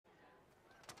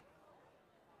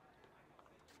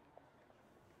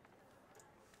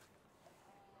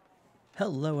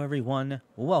Hello everyone,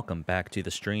 welcome back to the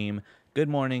stream. Good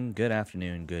morning, good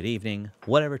afternoon, good evening,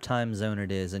 whatever time zone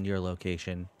it is in your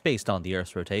location, based on the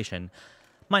Earth's rotation.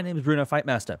 My name is Bruno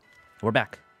Fightmaster. We're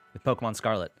back with Pokemon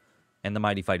Scarlet and the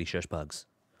Mighty Fighty Shush Bugs.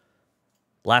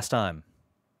 Last time,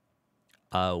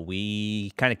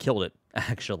 we kind of killed it,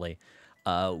 actually.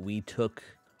 We took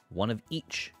one of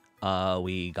each.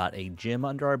 We got a gym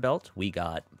under our belt, we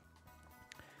got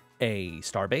a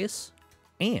Starbase,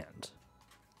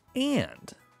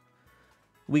 and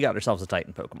we got ourselves a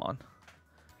Titan Pokemon.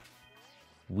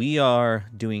 We are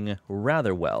doing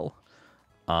rather well.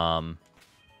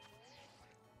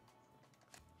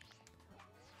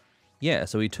 Yeah,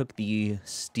 so we took the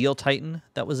Steel Titan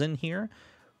that was in here.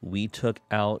 We took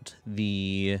out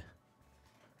the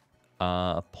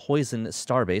Poison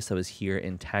Starbase that was here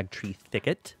in Tagtree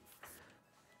Thicket.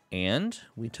 And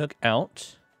we took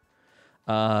out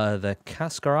the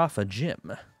Cascarafa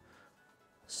Gym.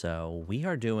 So we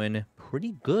are doing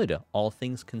pretty good, all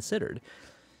things considered.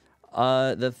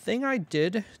 The thing I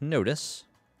did notice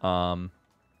from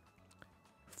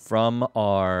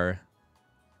our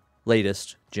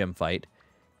latest gym fight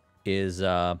is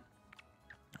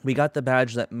we got the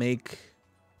badge that make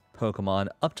Pokemon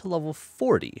up to level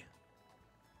 40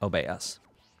 obey us.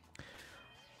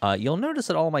 You'll notice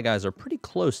that all my guys are pretty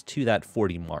close to that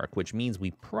 40 mark, which means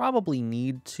we probably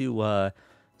need to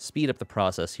speed up the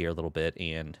process here a little bit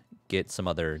and get some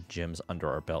other gyms under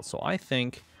our belt. So I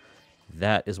think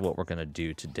that is what we're going to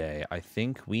do today. I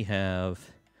think we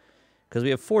have, because we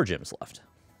have 4 gyms left.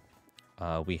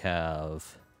 We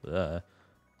have, let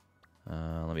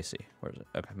me see, where is it?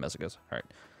 Okay, Mezigos. All right.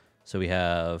 So we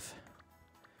have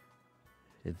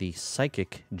the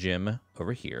Psychic Gym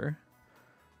over here.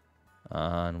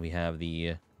 And we have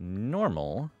the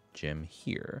normal gym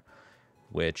here,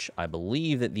 which I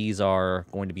believe that these are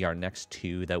going to be our next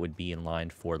 2 that would be in line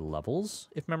for levels,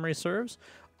 if memory serves.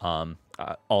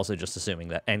 Also just assuming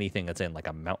that anything that's in like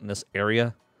a mountainous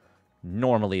area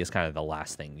normally is kind of the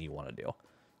last thing you want to do.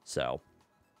 So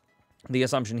the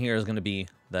assumption here is going to be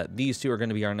that these 2 are going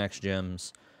to be our next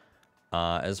gyms.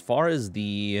 As far as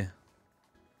the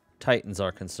Titans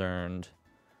are concerned,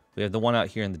 we have the one out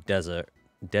here in the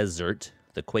desert,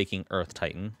 the Quaking Earth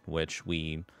Titan, which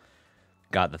we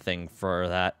got the thing for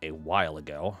that a while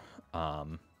ago.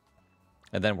 And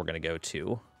then we're going to go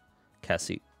to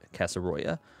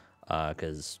Casaroya,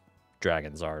 because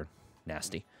dragons are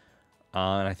nasty.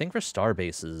 And I think for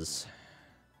Starbases,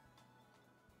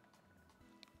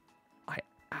 I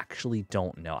actually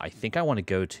don't know. I think I want to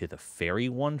go to the Fairy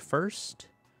one first,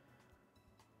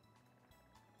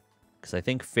 because I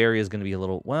think Fairy is going to be a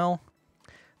little, well,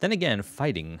 then again,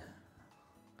 fighting,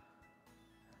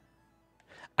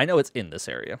 I know it's in this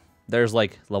area. There's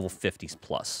like level 50s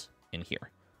plus in here.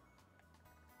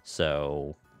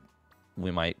 So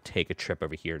we might take a trip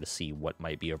over here to see what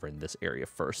might be over in this area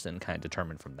first and kind of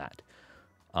determine from that.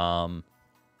 But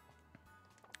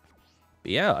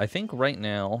yeah, I think right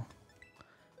now,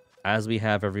 as we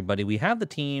have everybody, we have the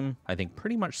team, I think,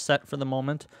 pretty much set for the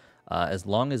moment. As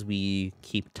long as we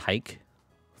keep Tyke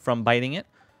from biting it.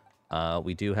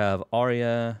 We do have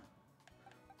Arya,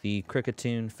 the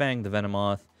Kricketune, Fang, the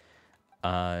Venomoth,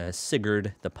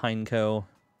 Sigurd, the Pineco,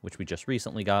 which we just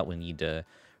recently got. We need to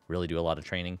really do a lot of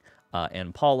training.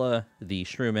 And Paula, the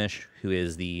Shroomish, who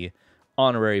is the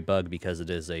honorary bug because it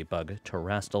is a bug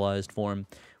terastallized form.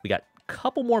 We got a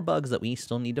couple more bugs that we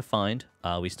still need to find.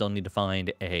 We still need to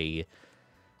find a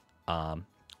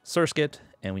Surskit,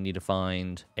 and we need to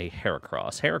find a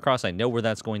Heracross. Heracross, I know where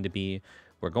that's going to be.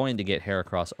 We're going to get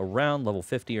Heracross around level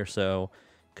 50 or so,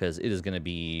 because it is going to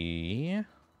be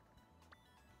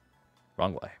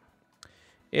wrong way.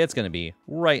 It's going to be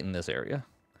right in this area.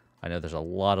 I know there's a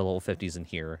lot of level 50s in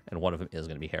here, and one of them is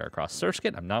going to be Heracross.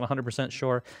 Surskit, I'm not 100%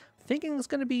 sure. Thinking it's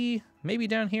going to be maybe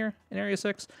down here in Area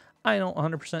 6. I don't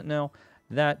 100% know.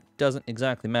 That doesn't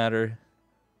exactly matter.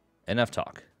 Enough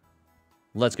talk.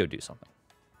 Let's go do something.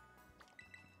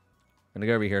 I'm going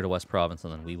to go over here to West Province,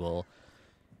 and then we will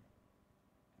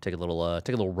take a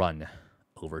little run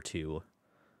over to,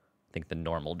 I think, the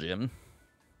normal gym.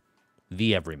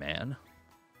 The Everyman.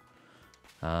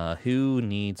 Who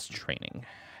needs training?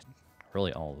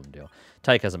 Really, all of them do.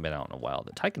 Tyke hasn't been out in a while.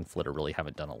 The Tyke and Flitter really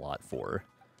haven't done a lot for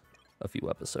a few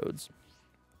episodes.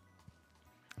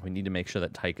 We need to make sure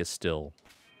that Tyke is still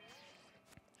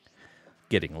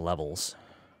getting levels.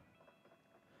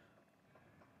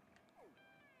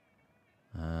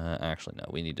 Actually, no.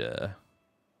 We need to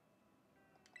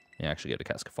actually go to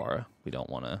Cascafara. We don't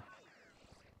want to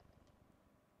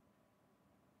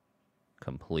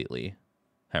completely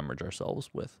hemorrhage ourselves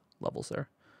with levels there.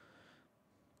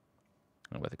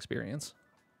 And with experience.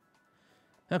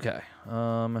 Okay.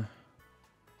 Have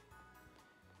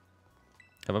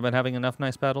I been having enough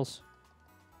nice battles?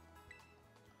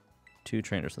 2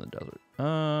 trainers in the desert.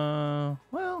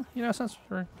 Well, you know, since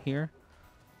we're here,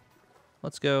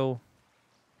 let's go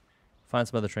find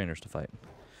some other trainers to fight.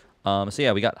 So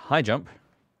yeah, we got high jump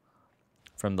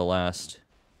from the last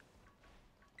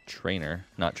trainer,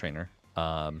 not trainer,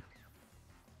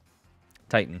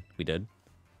 Titan we did.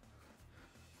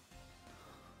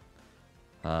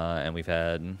 And we've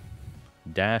had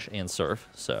dash and surf,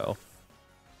 so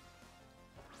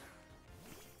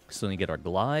still need to get our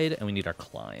glide, and we need our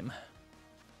climb.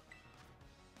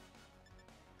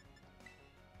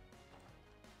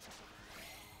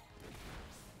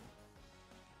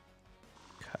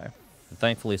 Okay. And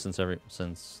thankfully,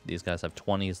 since these guys have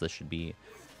 20s, this should be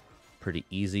pretty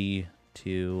easy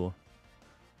to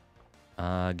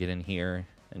get in here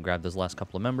and grab those last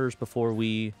couple of members before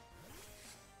we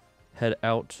head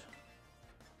out.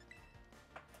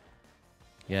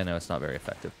 Yeah, no, it's not very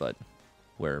effective, but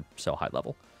we're so high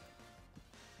level.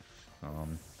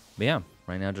 But yeah,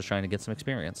 right now just trying to get some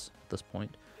experience at this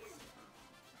point.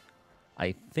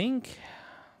 I think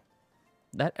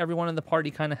that everyone in the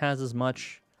party kind of has as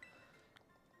much...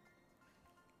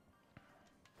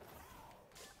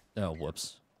 Oh,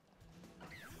 whoops.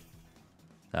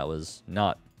 That was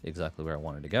not exactly where I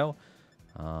wanted to go.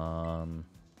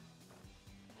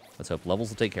 Let's hope levels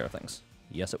will take care of things.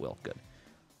 Yes, it will. Good.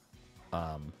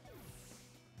 Because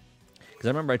I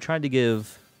remember I tried to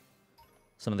give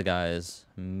some of the guys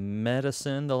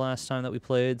medicine the last time that we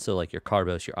played. So, like, your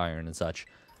Carbos, your iron, and such.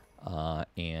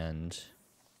 And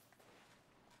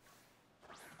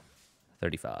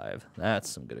 35. That's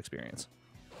some good experience.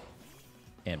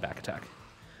 And back attack.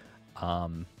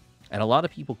 And a lot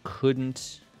of people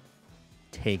couldn't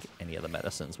take any of the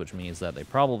medicines, which means that they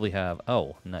probably have...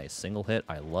 Oh, nice. Single hit.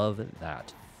 I love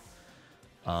that.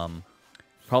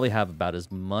 Probably have about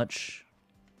as much...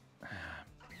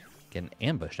 Getting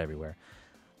ambushed everywhere.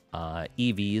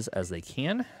 EVs as they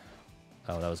can.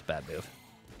 Oh, that was a bad move.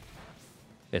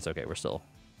 It's okay. We're still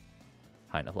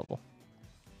high enough level.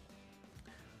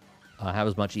 Have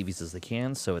as much EVs as they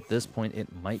can, so at this point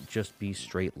it might just be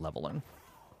straight leveling.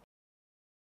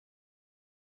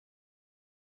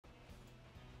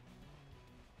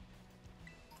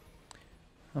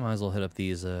 I might as well hit up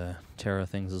these Terra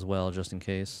things as well, just in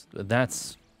case.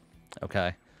 That's...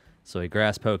 Okay. So a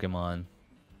grass Pokemon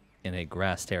in a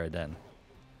grass Terra den.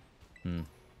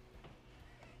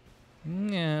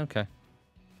 Yeah, okay.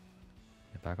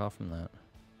 Get back off from that.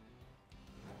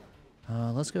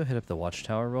 Let's go hit up the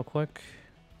watchtower real quick.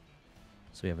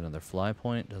 So we have another fly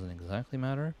point. Doesn't exactly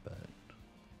matter, but...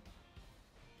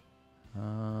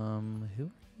 who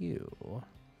are you?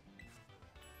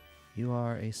 You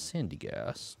are a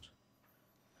Sandygast.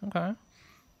 Okay.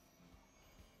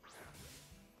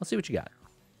 Let's see what you got.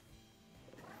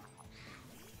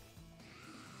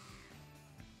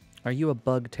 Are you a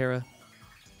bug, Terra?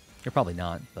 You're probably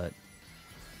not, but...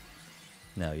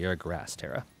 No, you're a grass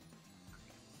Terra.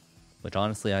 Which,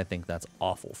 honestly, I think that's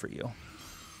awful for you.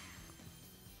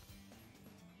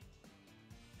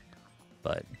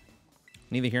 But,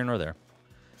 neither here nor there.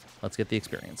 Let's get the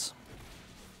experience.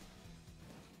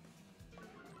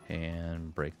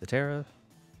 And break the Terra.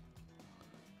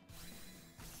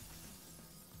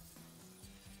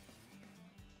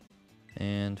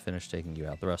 And finish taking you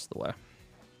out the rest of the way.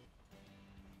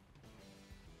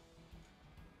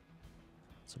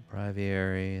 It's a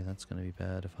Braviary. That's going to be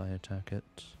bad if I attack it.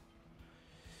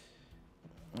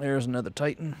 There's another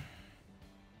Titan.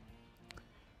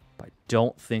 But I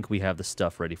don't think we have the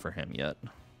stuff ready for him yet.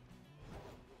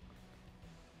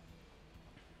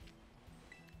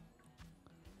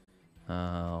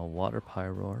 Water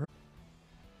Pyroar.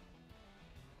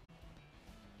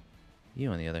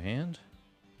 You, on the other hand.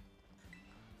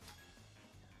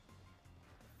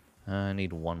 I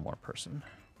need one more person.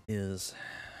 Trying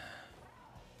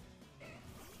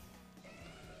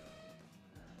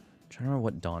to remember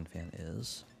what Donphan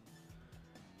is.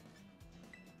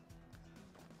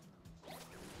 I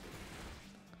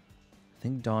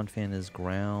think Donphan is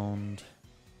ground.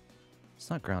 It's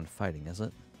not ground fighting, is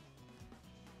it?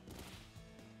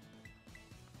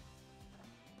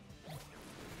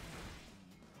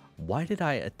 Why did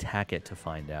I attack it to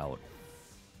find out?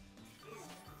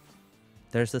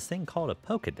 There's this thing called a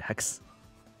Pokedex.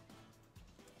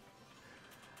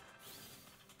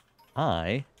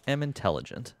 I am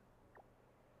intelligent.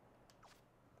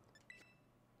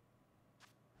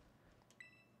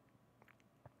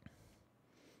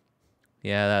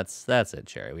 Yeah, that's it,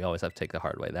 Cherry. We always have to take the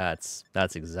hard way. That's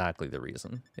exactly the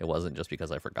reason. It wasn't just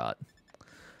because I forgot.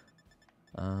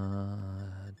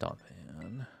 Donphan.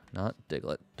 Donphan. Not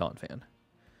Diglett. Donphan.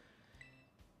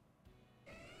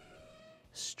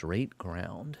 Straight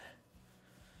ground.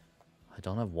 I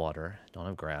don't have water. Don't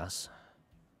have grass.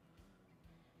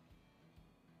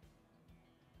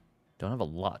 Don't have a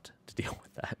lot to deal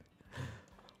with that.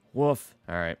 Woof.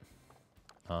 Alright.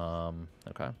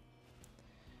 Okay.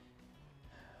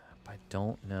 I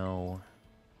don't know.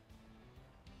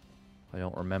 I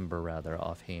don't remember, rather,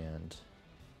 offhand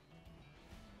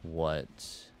what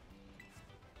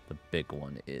the big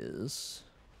one is.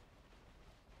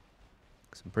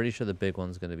 'Cause I'm pretty sure the big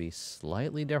one's going to be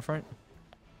slightly different.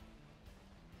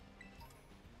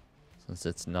 Since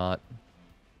it's not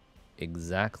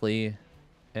exactly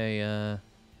a,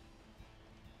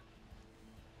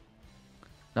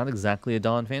 not exactly a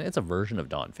Donphan. It's a version of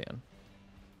Donphan.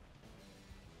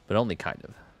 But only kind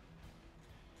of.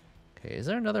 Okay, is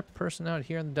there another person out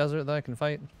here in the desert that I can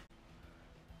fight?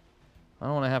 I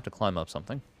don't want to have to climb up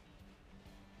something.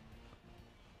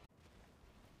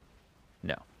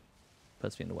 No.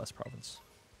 Puts me in the West Province.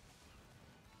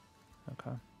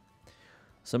 Okay.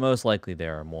 So most likely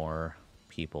there are more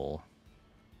people.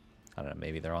 I don't know,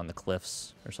 maybe they're on the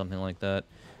cliffs or something like that.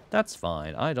 That's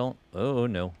fine. I don't... Oh,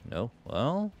 no, no.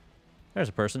 Well, there's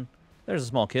a person. There's a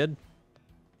small kid.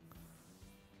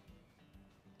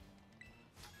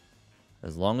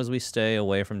 As long as we stay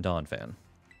away from Donphan.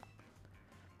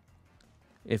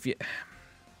 If you...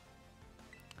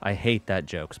 I hate that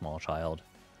joke, small child.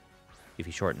 If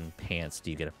you shorten pants,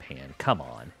 do you get a pan? Come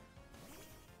on.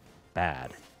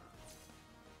 Bad.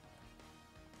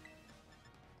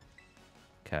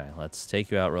 Okay, let's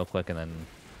take you out real quick and then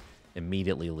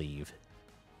immediately leave.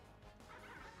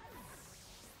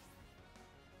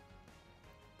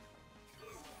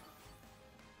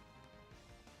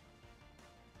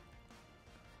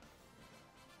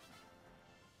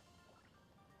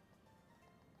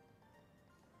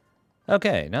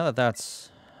 Okay, now that that's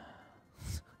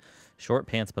short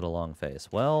pants but a long face.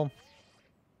 Well,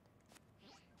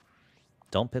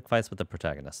 don't pick fights with the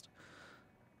protagonist.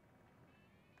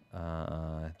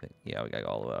 I think, yeah, we gotta go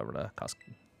all the way over to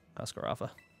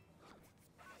Cascarafa.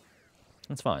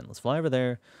 That's fine. Let's fly over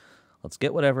there. Let's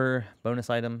get whatever bonus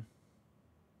item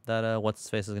that what's his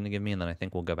face is gonna give me, and then I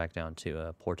think we'll go back down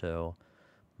to Porto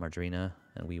Margarina,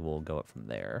 and we will go up from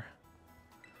there.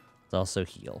 Let's also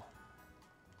heal.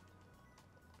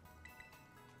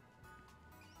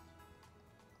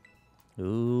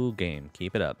 Ooh, game.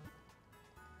 Keep it up.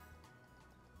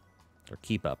 Or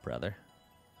keep up, rather.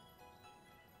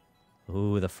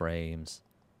 Ooh, the frames.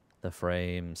 The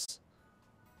frames.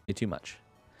 Too much.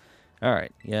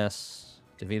 Alright, yes.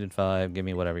 Defeated 5. Give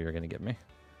me whatever you're going to give me.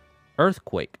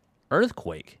 Earthquake.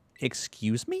 Earthquake?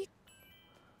 Excuse me?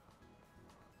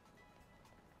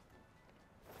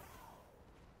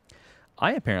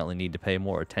 I apparently need to pay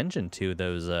more attention to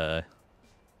those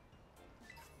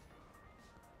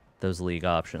league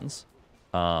options.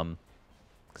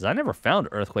 Because I never found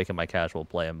Earthquake in my casual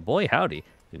play, and boy howdy,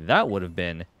 that would have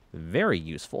been very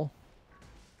useful.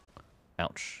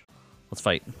 Ouch. Let's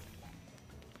fight.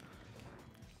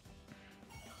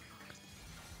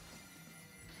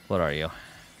 What are you?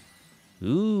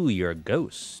 Ooh, you're a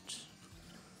ghost.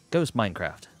 Ghost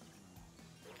Minecraft.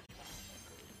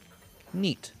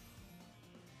 Neat.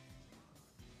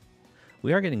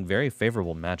 We are getting very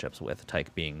favorable matchups with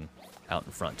Tyke being out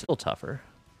in front. A little tougher.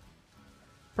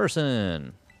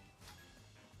 Person.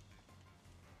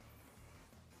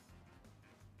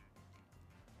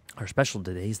 Our special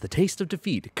today is the Taste of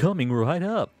Defeat, coming right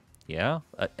up. Yeah?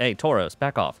 Hey, Tauros,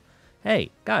 back off.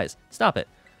 Hey, guys, stop it.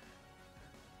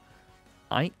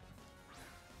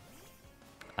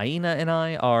 Aina and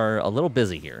I are a little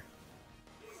busy here.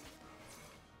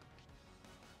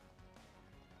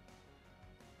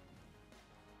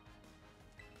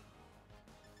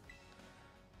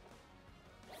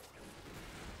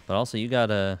 But also, you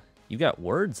got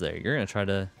words there. You're gonna try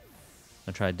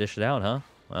to dish it out, huh?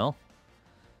 Well,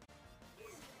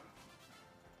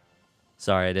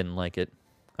 sorry, I didn't like it.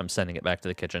 I'm sending it back to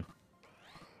the kitchen.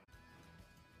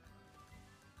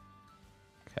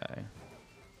 Okay.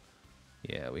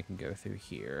 Yeah, we can go through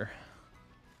here.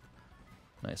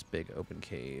 Nice big open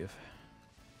cave.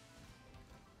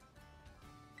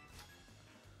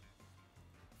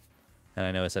 And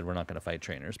I know I said we're not going to fight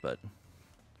trainers, but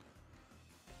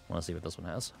I want to see what this one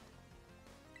has.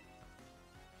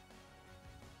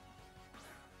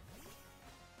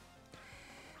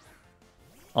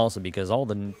 Also, because all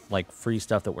the like free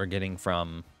stuff that we're getting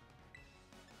from...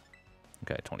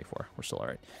 Okay, 24. We're still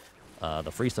alright.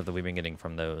 The free stuff that we've been getting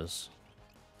from those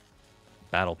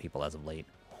battle people as of late.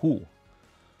 Whew.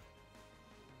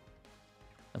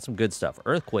 That's some good stuff.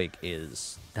 Earthquake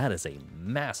that is a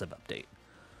massive update.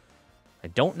 I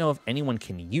don't know if anyone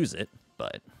can use it,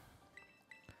 but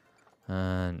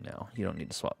no, you don't need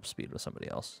to swap speed with somebody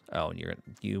else. Oh, and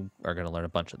you are gonna learn a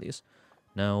bunch of these.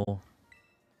 No.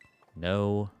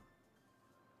 No.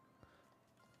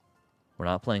 We're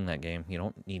not playing that game. You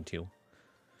don't need to.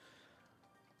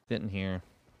 Get in here.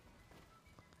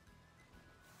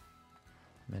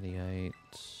 Mediate.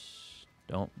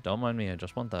 Don't mind me. I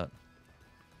just want that.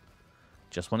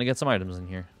 Just want to get some items in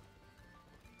here.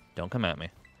 Don't come at me.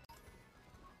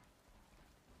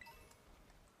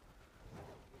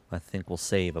 I think we'll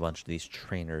save a bunch of these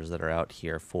trainers that are out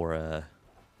here for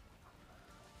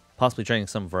possibly training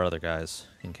some of our other guys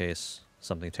in case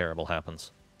something terrible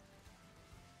happens.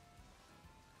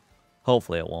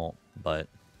 Hopefully it won't, but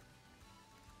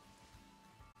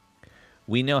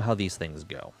we know how these things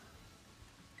go.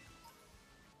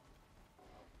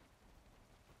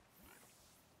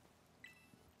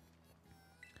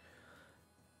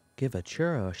 Give a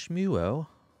churro a shmuo.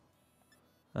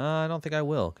 I don't think I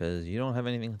will, because you don't have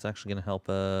anything that's actually going to help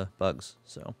bugs,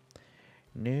 so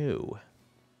no.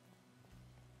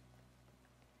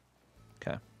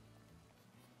 Okay.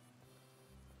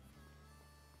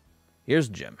 Here's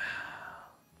Jim.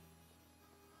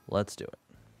 Let's do it.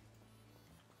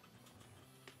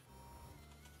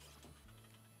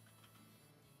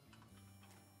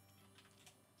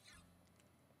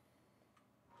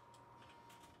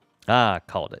 Ah,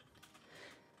 called it.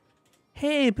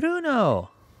 Hey,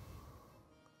 Bruno!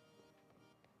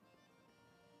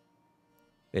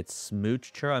 It's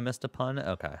Smoocher I missed upon?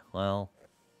 Okay, well,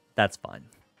 that's fine.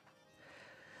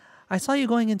 I saw you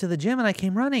going into the gym and I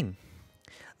came running.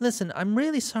 Listen, I'm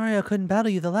really sorry I couldn't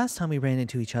battle you the last time we ran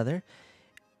into each other.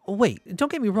 Wait,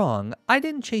 don't get me wrong. I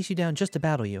didn't chase you down just to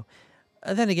battle you.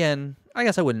 Then again, I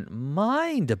guess I wouldn't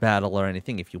mind a battle or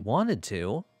anything if you wanted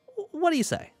to. What do you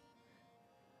say?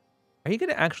 Are you going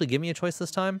to actually give me a choice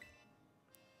this time?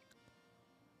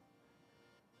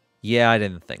 Yeah, I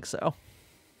didn't think so.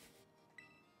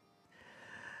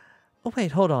 Oh,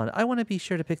 wait, hold on. I want to be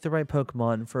sure to pick the right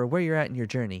Pokemon for where you're at in your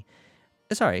journey.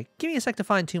 Sorry, give me a sec to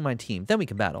fine-tune my team, then we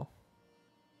can battle.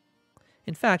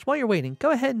 In fact, while you're waiting,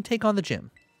 go ahead and take on the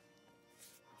gym.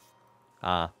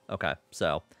 Ah, okay.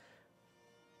 So,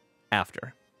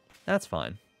 after. That's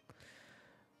fine.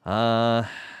 Yeah,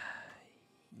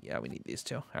 we need these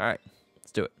two. All right,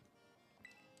 let's do it.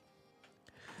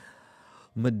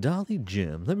 Medali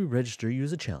Gym. Let me register you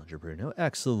as a challenger, Bruno.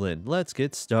 Excellent. Let's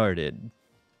get started.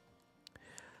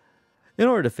 In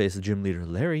order to face the gym leader,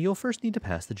 Larry, you'll first need to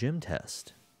pass the gym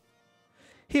test.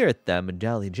 Here at the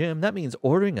Medali Gym, that means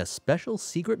ordering a special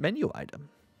secret menu item.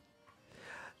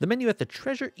 The menu at the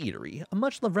Treasure Eatery, a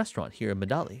much-loved restaurant here in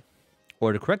Medali.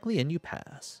 Order correctly and you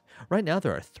pass. Right now,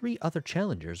 there are 3 other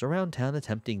challengers around town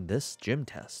attempting this gym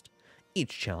test. Each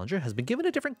challenger has been given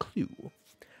a different clue.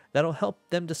 That'll help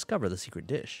them discover the secret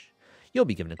dish. You'll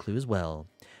be given a clue as well.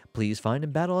 Please find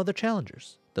and battle other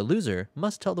challengers. The loser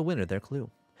must tell the winner their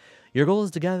clue. Your goal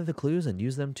is to gather the clues and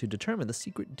use them to determine the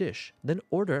secret dish, then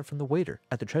order it from the waiter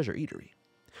at the Treasure Eatery.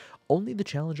 Only the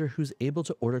challenger who's able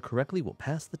to order correctly will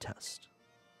pass the test.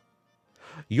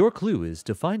 Your clue is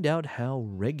to find out how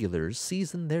regulars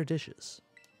season their dishes.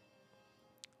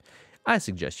 I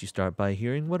suggest you start by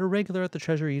hearing what a regular at the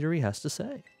Treasure Eatery has to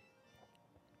say.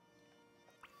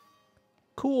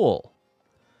 Cool.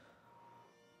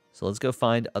 So let's go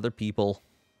find other people,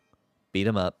 beat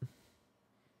them up,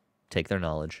 take their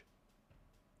knowledge.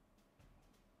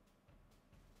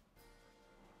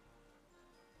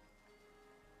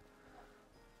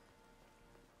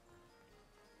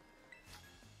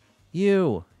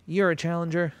 You're a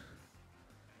challenger.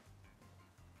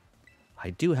 I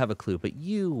do have a clue, but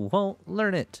you won't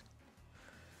learn it.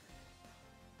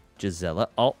 Gisela.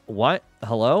 Oh, what?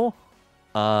 Hello?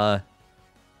 Why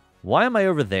am I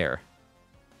over there?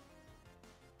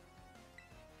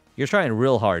 You're trying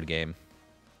real hard, game.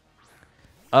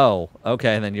 Oh,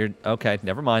 okay, then you're... Okay,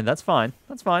 never mind. That's fine.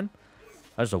 That's fine.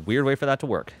 That's a weird way for that to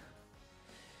work.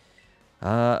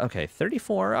 Okay,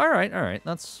 34. All right.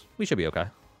 We should be okay.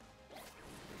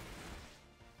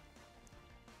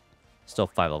 Still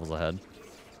 5 levels ahead.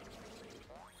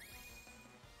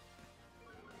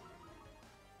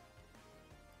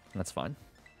 That's fine.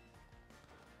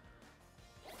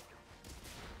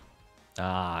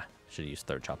 Ah, should have used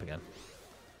third chop again.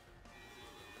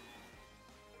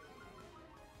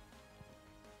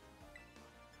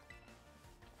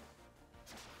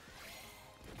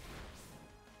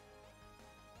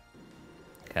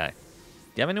 Okay. Do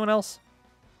you have anyone else?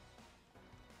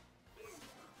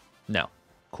 No.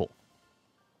 Cool.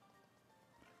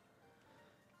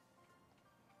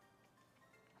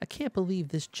 I can't believe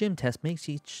this gym test makes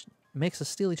us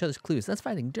steal each other's clues. That's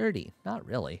fighting dirty. Not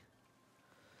really.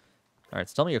 All right,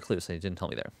 so tell me your clues. So you didn't tell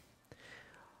me there.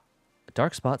 A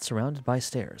dark spot surrounded by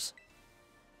stairs.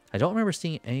 I don't remember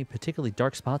seeing any particularly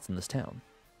dark spots in this town.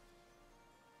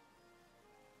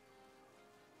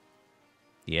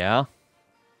 Yeah?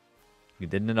 You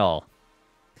didn't at all.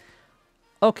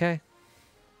 Okay.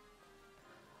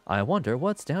 I wonder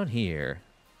what's down here.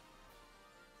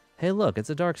 Hey, look, it's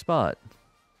a dark spot.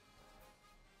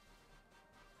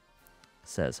 It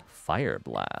says Fire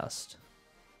Blast.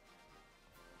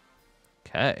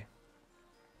 Okay.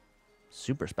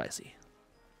 Super spicy.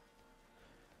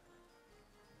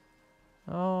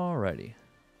 Alrighty.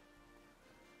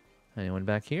 Anyone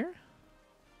back here?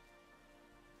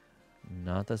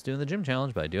 Not that's doing the gym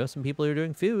challenge, but I do have some people who are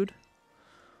doing food.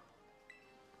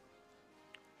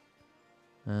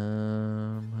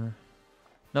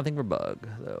 Nothing for bug,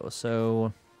 though,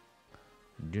 so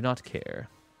do not care.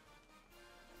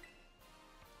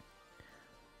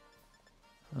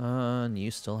 And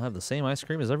you still have the same ice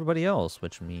cream as everybody else,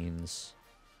 which means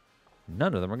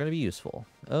none of them are going to be useful.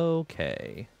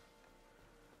 Okay.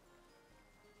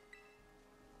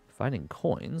 Finding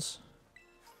coins.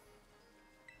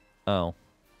 Oh.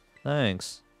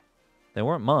 Thanks. They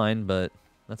weren't mine, but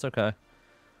that's okay.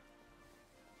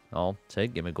 I'll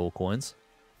take gimme gold coins.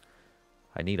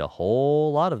 I need a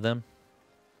whole lot of them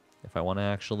if I want to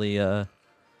actually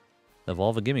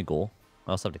evolve a gimme ghoul.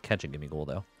 I also have to catch a gimme ghoul,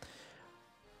 though.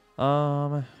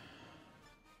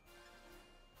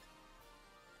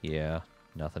 Yeah,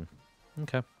 nothing.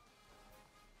 Okay.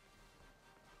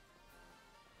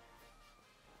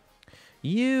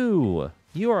 You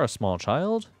are a small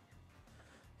child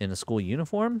in a school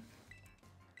uniform.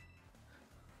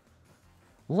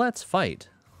 Let's fight.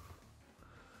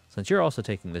 Since you're also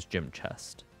taking this gym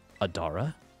chest.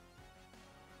 Adara?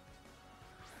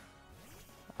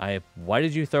 Why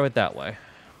did you throw it that way?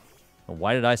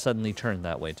 Why did I suddenly turn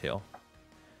that way too?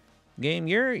 Game,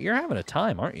 you're having a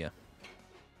time, aren't you?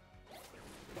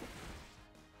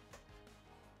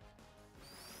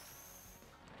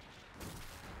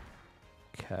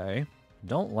 Okay.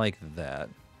 Don't like that.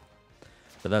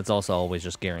 But that's also always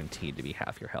just guaranteed to be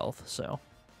half your health, so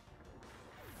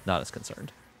not as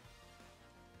concerned.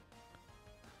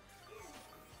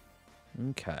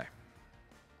 Okay.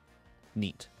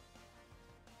 Neat.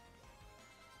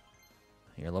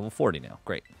 You're level 40 now.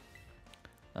 Great.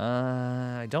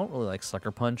 I don't really like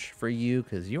Sucker Punch for you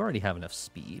because you already have enough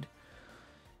speed.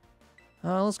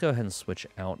 Let's go ahead and switch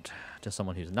out to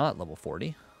someone who's not level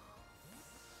 40.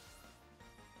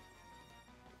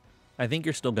 I think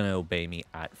you're still going to obey me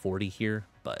at 40 here,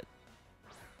 but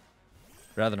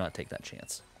I'd rather not take that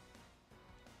chance.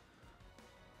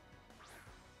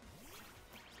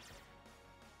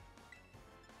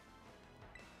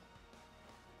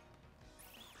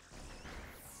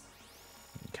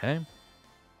 Okay.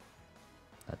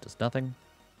 That does nothing.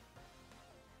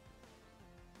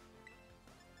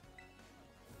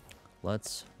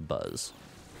 Let's buzz.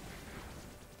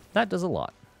 That does a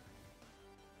lot.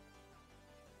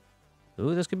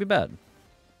 Ooh, this could be bad.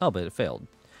 Oh, but it failed.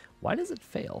 Why does it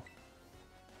fail?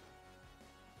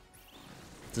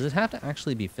 Does it have to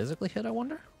actually be physically hit, I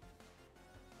wonder?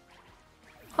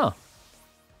 Huh.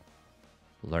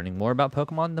 Learning more about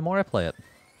Pokemon the more I play it.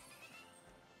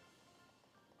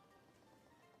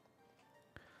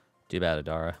 Too bad,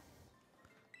 Adara.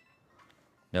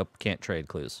 Nope, can't trade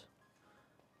clues.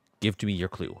 Give to me your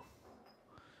clue.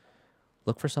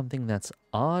 Look for something that's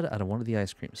odd out of one of the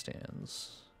ice cream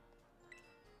stands.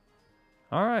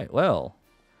 Alright, well,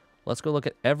 let's go look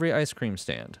at every ice cream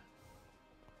stand.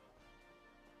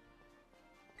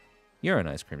 You're an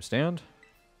ice cream stand.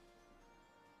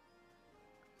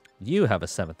 You have a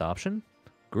 7th option.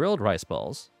 Grilled rice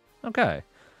balls. Okay.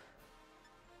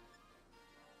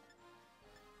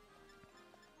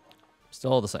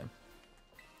 Still all the same.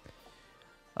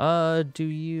 Do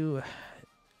you...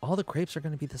 All the grapes are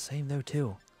going to be the same, though,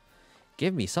 too.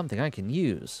 Give me something I can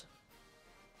use.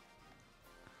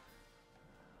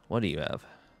 What do you have?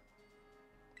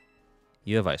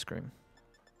 You have ice cream.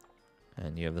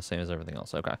 And you have the same as everything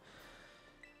else. Okay.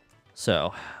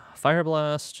 So, Fire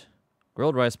Blast,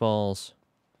 grilled rice balls.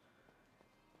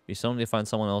 We still need to find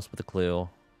someone else with a clue.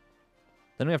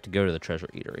 Then we have to go to the treasure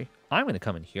eatery. I'm going to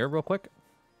come in here real quick.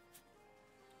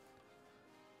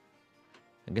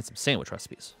 And get some sandwich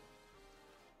recipes.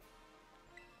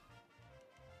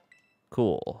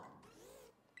 Cool.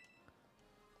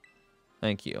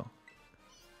 Thank you.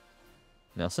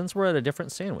 Now, since we're at a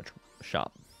different sandwich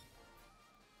shop,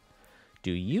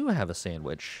 do you have a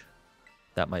sandwich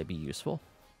that might be useful?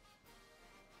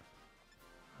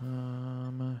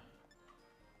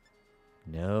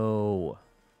 No.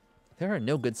 There are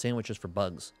no good sandwiches for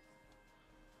bugs.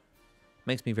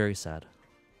 Makes me very sad.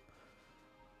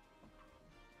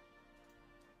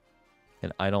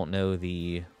 And I don't know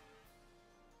the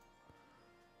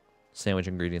sandwich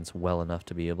ingredients well enough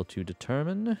to be able to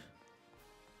determine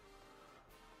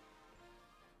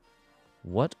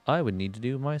what I would need to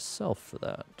do myself for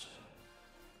that.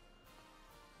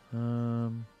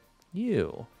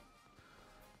 You.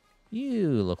 You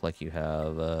look like you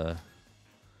have a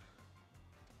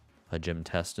gym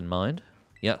test in mind.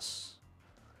 Yes.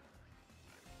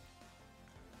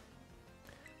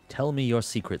 Tell me your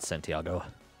secret, Santiago.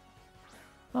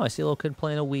 Oh, I see a little kid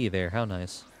playing a Wii there. How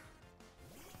nice.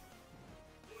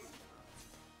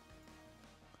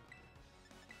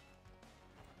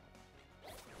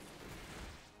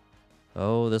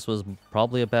 Oh, this was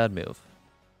probably a bad move.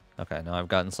 Okay, now I've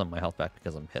gotten some of my health back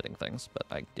because I'm hitting things, but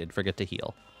I did forget to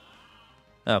heal.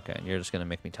 Okay, and you're just going to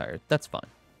make me tired. That's fine.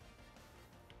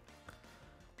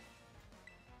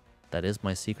 That is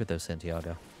my secret, though,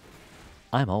 Santiago.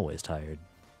 I'm always tired.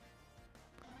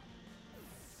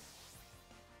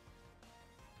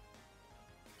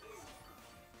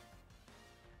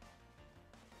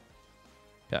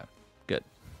 Okay, good.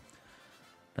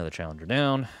 Another challenger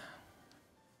down.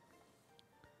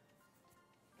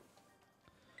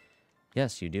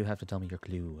 Yes, you do have to tell me your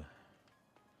clue.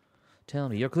 Tell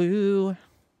me your clue.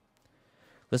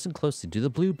 Listen closely to the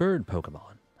blue bird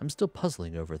Pokemon. I'm still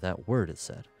puzzling over that word it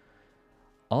said.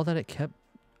 All that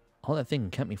thing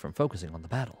kept me from focusing on the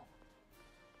battle.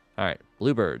 Alright,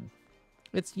 Bluebird.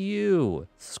 It's you,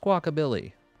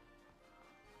 Squawkabilly.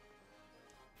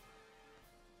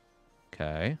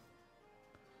 Okay.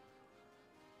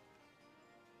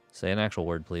 Say an actual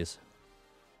word, please.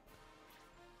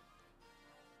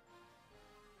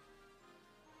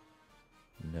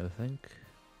 No think.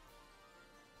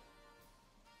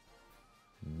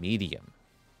 Medium.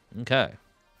 Okay.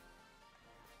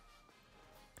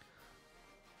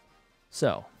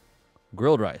 So,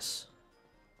 grilled rice.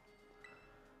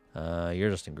 You're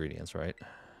just ingredients, right?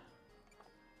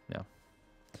 No.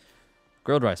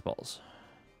 Grilled rice balls.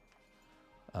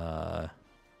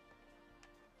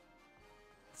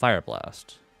 Fire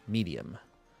blast. Medium.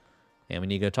 And we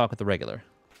need to go talk with the regular.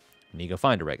 We need to go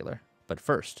find a regular. But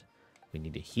first, we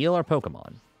need to heal our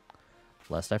Pokemon.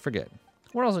 Lest I forget.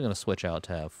 We're also going to switch out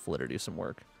to have Flitter do some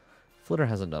work. Flitter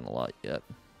hasn't done a lot yet.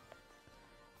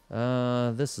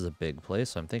 This is a big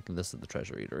place, so I'm thinking this is the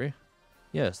Treasure Eatery.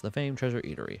 Yes, the famed Treasure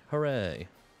Eatery. Hooray!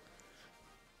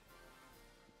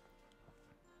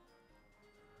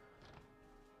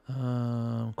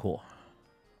 Cool.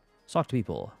 Let's talk to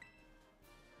people.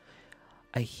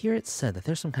 I hear it said that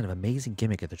there's some kind of amazing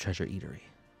gimmick at the Treasure Eatery.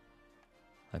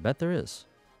 I bet there is.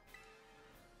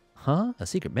 Huh? A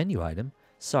secret menu item?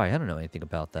 Sorry, I don't know anything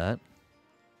about that.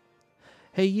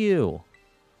 Hey, you!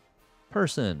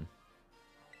 Person!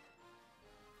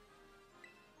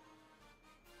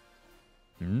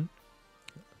 Hmm?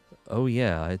 Oh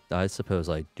yeah, I suppose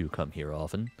I do come here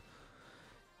often.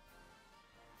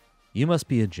 You must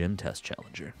be a gym test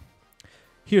challenger.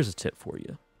 Here's a tip for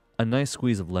you. A nice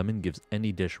squeeze of lemon gives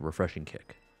any dish a refreshing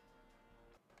kick.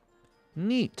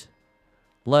 Neat.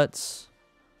 Let's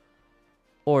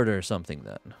order something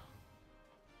then.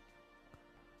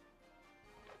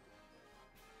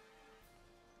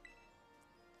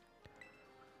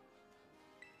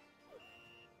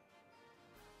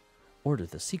 Order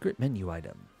the secret menu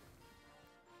item.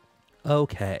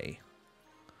 Okay.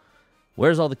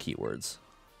 Where's all the keywords?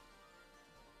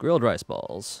 Grilled rice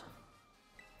balls.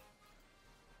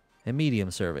 A medium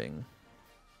serving.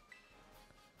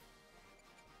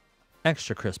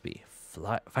 Extra crispy,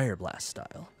 fire blast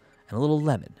style. And a little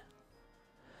lemon.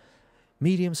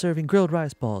 Medium serving grilled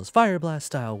rice balls, fire blast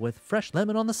style with fresh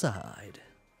lemon on the side.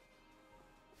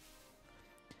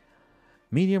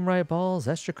 Medium rice balls,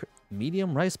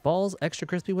 extra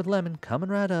crispy with lemon, coming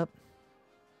right up.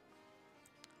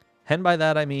 And by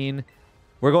that I mean,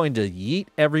 we're going to yeet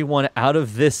everyone out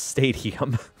of this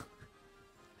stadium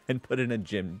and put in a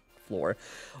gym floor.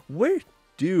 Where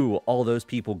do all those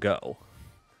people go?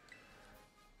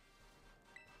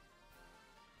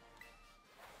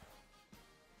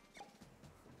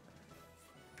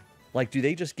 Like, do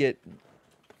they just get...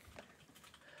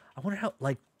 I wonder how,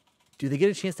 like, do they get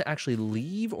a chance to actually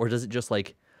leave? Or does it just,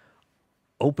 like,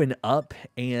 open up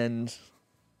and...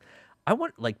 I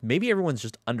want, like, maybe everyone's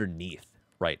just underneath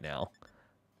right now.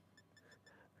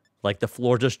 Like, the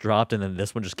floor just dropped and then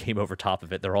this one just came over top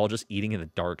of it. They're all just eating in the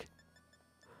dark.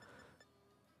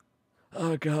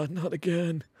 Oh, God, not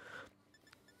again.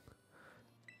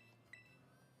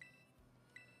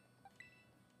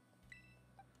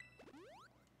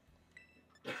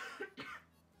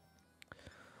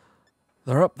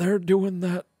 They're up there doing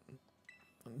that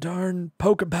darn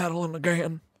poke battling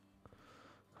again.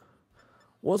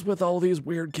 What's with all these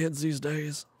weird kids these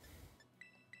days?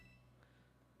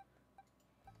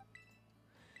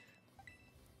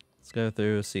 Let's go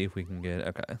through, see if we can get...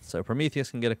 Okay, so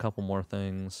Prometheus can get a couple more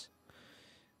things.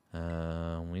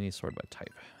 We need sort by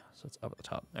type, so it's up at the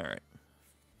top. All right.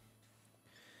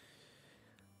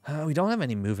 We don't have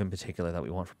any move in particular that we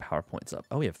want for power points up.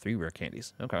 Oh, we have 3 rare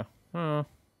candies. Okay.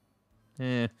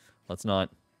 Let's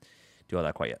not do all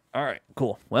that quite yet. All right,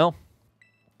 cool. Well,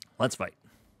 let's fight.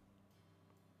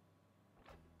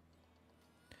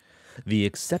 The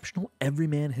exceptional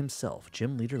everyman himself,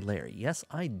 Gym Leader Larry. Yes,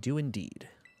 I do indeed.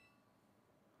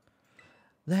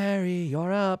 Larry,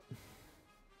 you're up.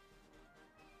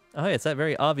 Oh, hey, it's that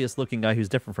very obvious looking guy who's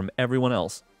different from everyone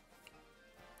else.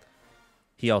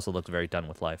 He also looked very done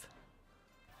with life.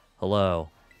 Hello.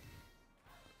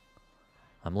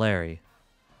 I'm Larry.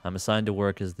 I'm assigned to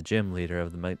work as the gym leader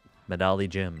of the Medali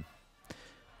Gym.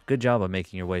 Good job on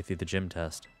making your way through the gym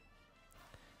test.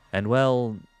 And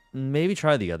well, maybe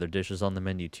try the other dishes on the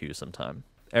menu too sometime.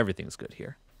 Everything's good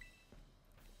here.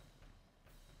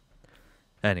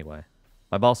 Anyway,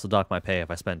 my boss will dock my pay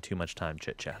if I spend too much time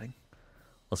chit-chatting.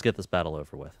 Let's get this battle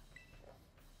over with.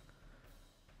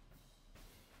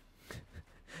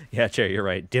 Yeah, Cherry, you're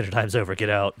right. Dinner time's over. Get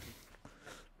out.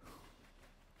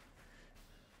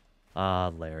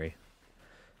 Ah, Larry.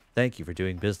 Thank you for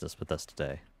doing business with us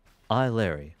today. I,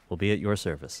 Larry, will be at your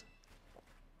service.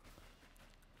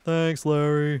 Thanks,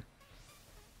 Larry.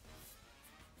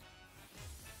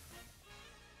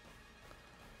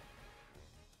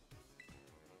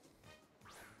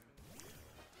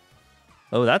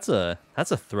 Oh, that's a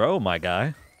throw, my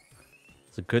guy.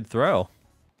 It's a good throw.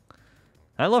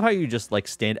 I love how you just, like,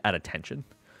 stand at attention.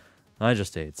 I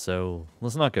just ate, so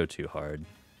let's not go too hard.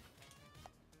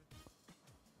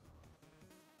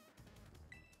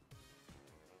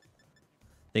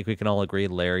 Think we can all agree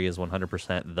Larry is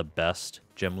 100% the best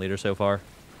gym leader so far?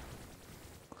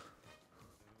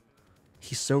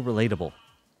 He's so relatable.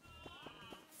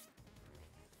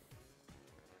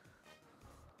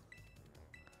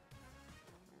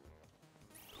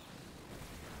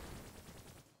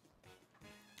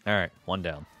 Alright, 1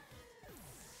 down.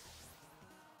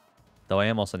 Though I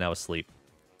am also now asleep.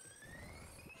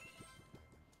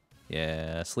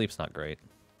 Yeah, sleep's not great.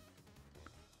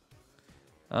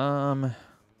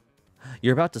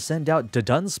 You're about to send out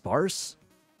Dunsparce?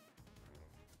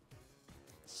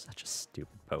 Such a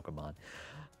stupid Pokemon.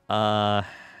 Do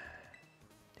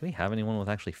we have anyone with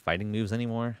actually fighting moves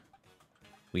anymore?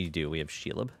 We do. We have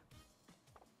Shelob.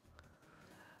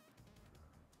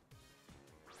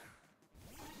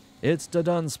 It's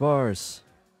Dunsparce.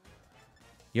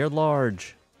 You're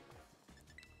large.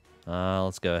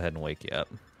 Let's go ahead and wake you up.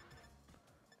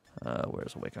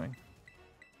 Where's Awakening?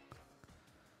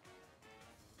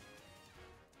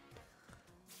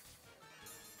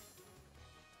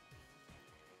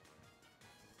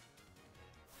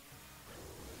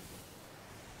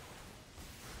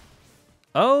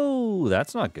 Oh,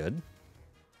 that's not good.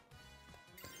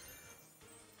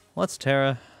 Let's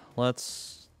Terra.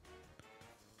 Let's...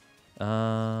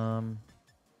 Let's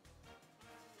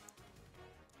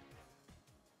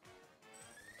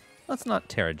not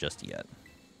Terra just yet.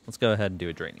 Let's go ahead and do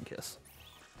a Draining Kiss.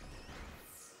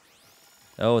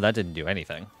 Oh, that didn't do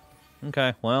anything.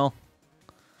 Okay, well...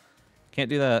 Can't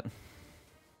do that.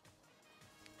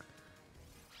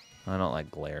 I don't like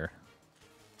glare.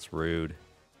 It's rude.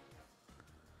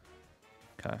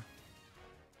 Okay.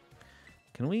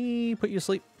 Can we put you to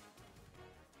sleep?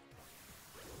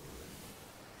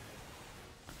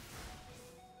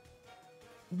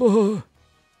 Buh.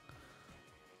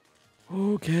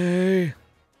 Okay.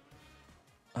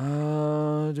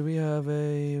 Do we have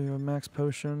a max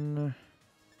potion?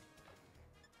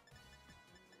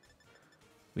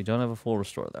 We don't have a full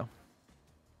restore, though.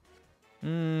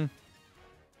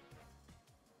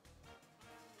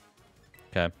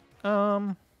 Okay.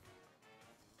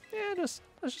 Yeah, let's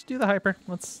just do the hyper.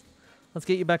 Let's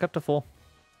get you back up to full.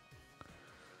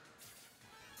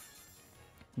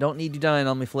 Don't need you dying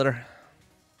on me, Flitter.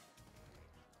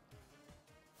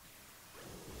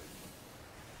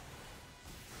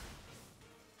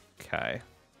 Okay.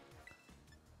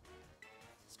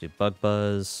 Let's do Bug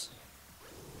Buzz.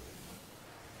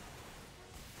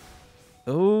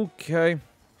 Okay.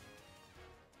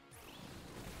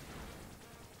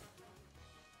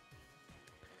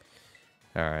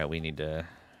 All right, we need to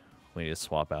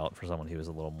swap out for someone who is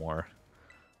a little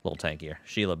tankier.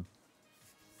 Shelob.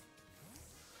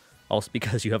 Also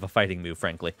because you have a fighting move,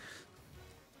 frankly.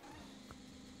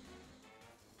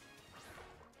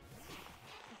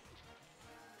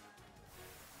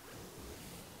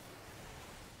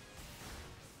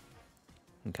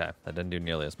 Okay, that didn't do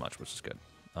nearly as much, which is good.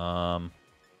 So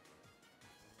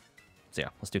yeah,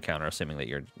 let's do counter, assuming that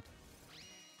you're...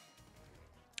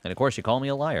 And of course, you call me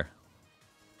a liar.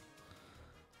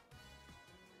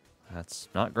 That's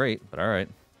not great, but alright.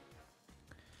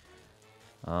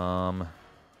 Okay.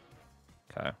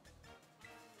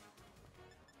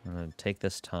 I'm going to take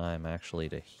this time, actually,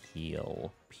 to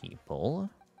heal people.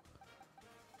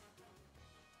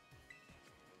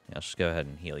 Yeah, let's just go ahead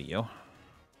and heal you.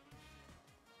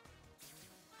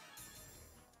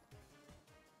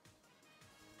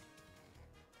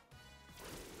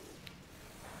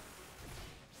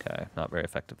 Okay, not very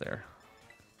effective there.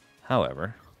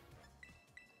 However,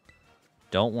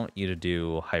 don't want you to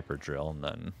do Hyper Drill and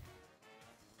then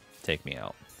take me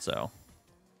out, so...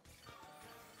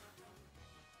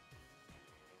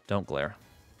 Don't glare.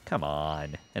 Come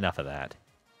on, enough of that.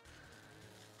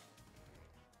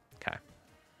 Okay.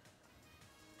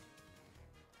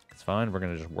 It's fine, we're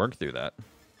gonna just work through that.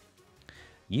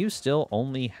 You still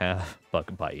only have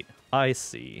Bug Bite. I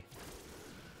see.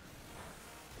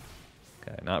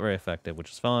 Okay, not very effective,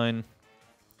 which is fine.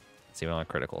 It's even on a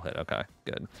critical hit. Okay,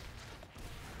 good.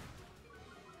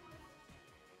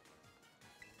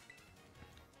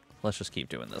 Let's just keep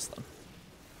doing this then.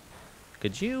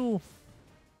 Could you...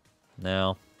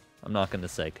 No, I'm not going to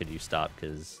say could you stop,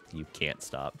 because you can't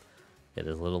stop. It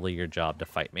is literally your job to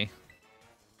fight me.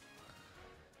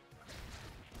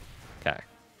 Okay.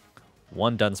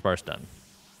 One Dunsparce done.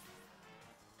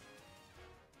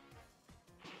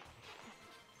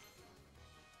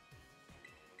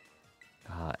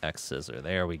 Ah, X Scissor.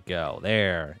 There we go.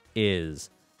 There is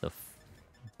the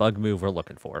bug move we're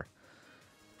looking for.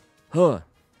 Huh.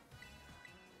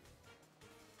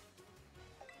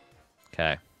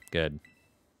 Okay, good.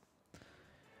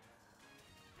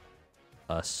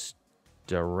 A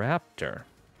Staraptor.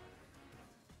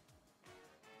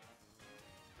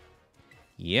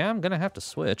 Yeah, I'm gonna have to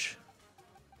switch.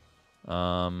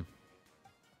 Actually,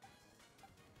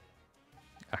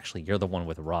 you're the one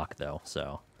with rock, though,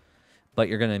 so... But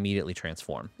you're gonna immediately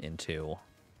transform into...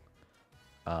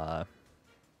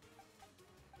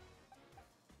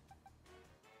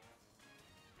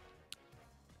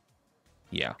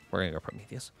 Yeah, we're gonna go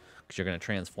Prometheus. Because you're gonna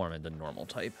transform into normal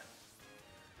type.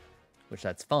 Which,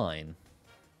 that's fine.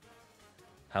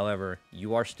 However,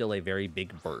 you are still a very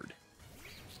big bird.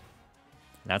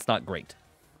 That's not great.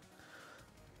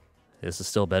 This is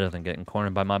still better than getting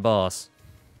cornered by my boss.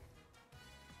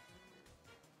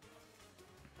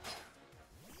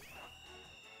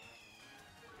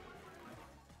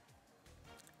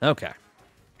 Okay.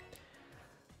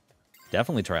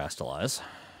 Definitely Terastallize.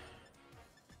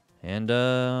 And,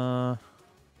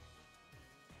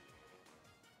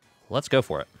 let's go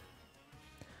for it.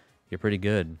 You're pretty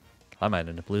good. I might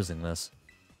end up losing this.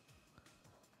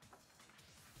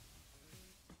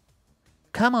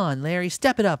 Come on, Larry,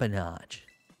 step it up a notch.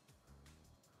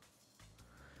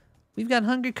 We've got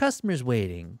hungry customers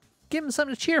waiting. Give them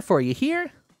something to cheer for, you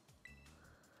hear?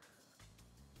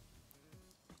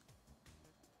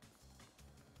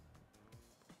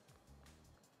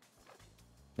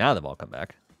 Now they've all come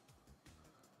back.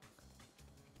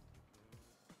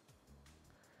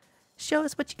 Show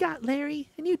us what you got, Larry.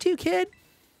 And you too, kid.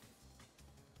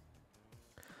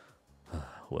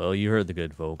 Well, you heard the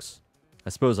good folks. I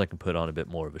suppose I can put on a bit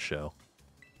more of a show.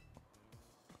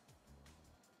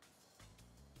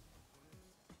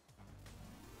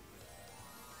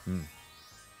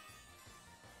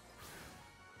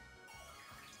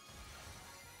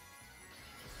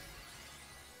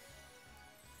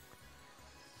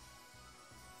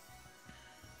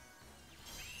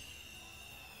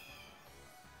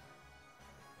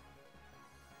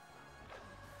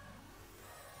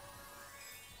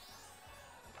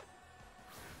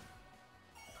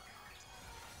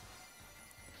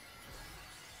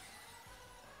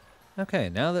 Okay,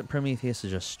 now that Prometheus is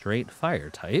just straight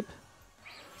fire type,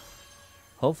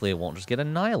 hopefully it won't just get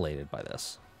annihilated by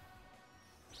this.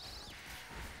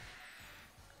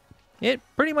 It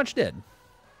pretty much did.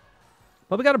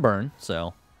 But we got a burn,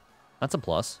 so that's a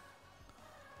plus.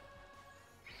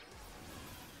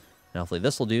 Now hopefully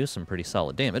this will do some pretty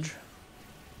solid damage.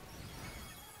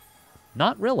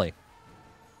 Not really.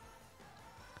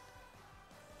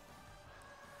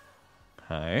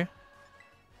 Okay. In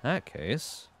that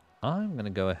case, I'm going to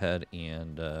go ahead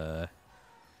and, because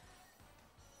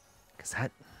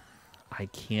that, I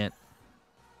can't,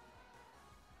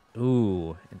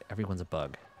 ooh, and everyone's a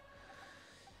bug.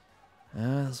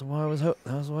 That's what I was, that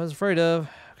was what I was afraid of.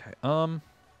 Okay,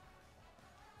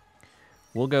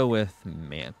 we'll go with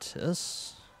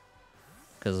Mantis,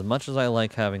 because as much as I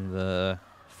like having the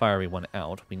fiery one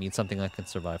out. We need something that can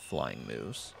survive flying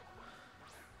moves.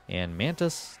 And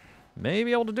Mantis may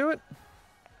be able to do it.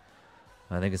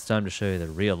 I think it's time to show you that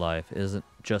real life isn't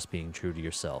just being true to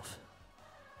yourself.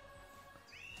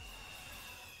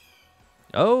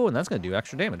 Oh, and that's going to do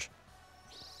extra damage.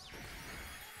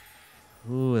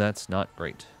 Ooh, that's not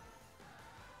great.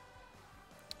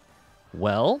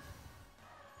 Well,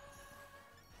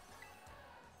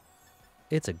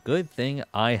 it's a good thing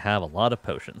I have a lot of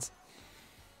potions.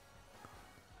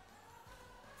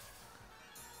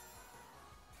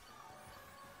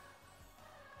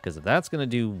 Because if that's going to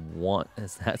do one,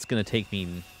 if that's going to take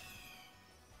me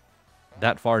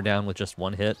that far down with just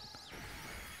one hit.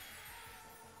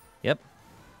 Yep.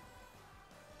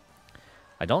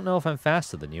 I don't know if I'm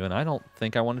faster than you, and I don't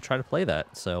think I want to try to play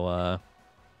that. So,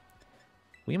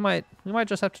 we might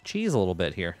just have to cheese a little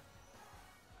bit here.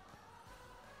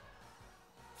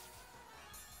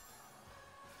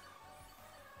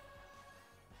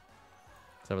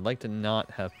 So I would like to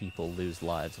not have people lose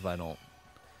lives if I don't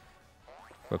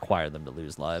require them to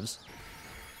lose lives.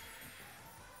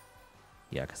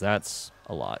 Yeah, because that's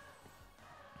a lot.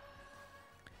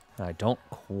 I don't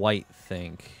quite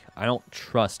think... I don't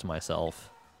trust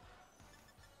myself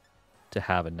to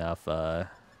have enough... I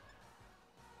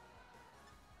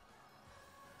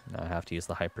have to use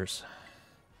the hypers.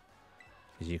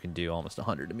 Because you can do almost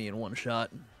 100 to me in one shot.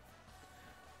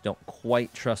 Don't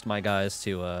quite trust my guys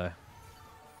to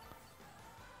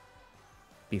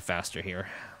be faster here.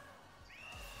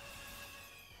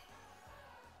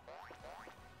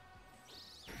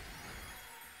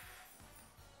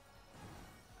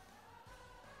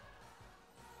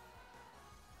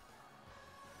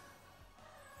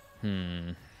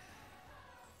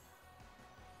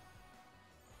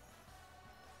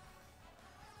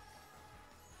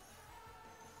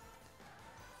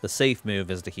 The safe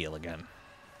move is to heal again.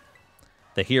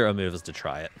 The hero move is to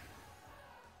try it.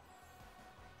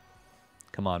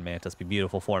 Come on, Mantis. Be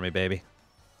beautiful for me, baby.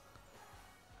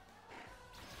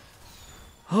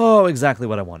 Oh, exactly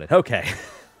what I wanted. Okay.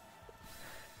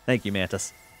 Thank you,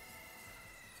 Mantis.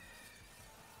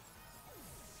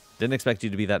 Didn't expect you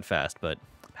to be that fast, but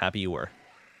happy you were.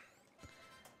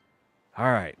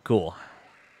 All right, cool.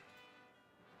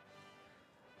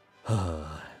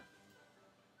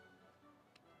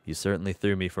 You certainly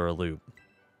threw me for a loop.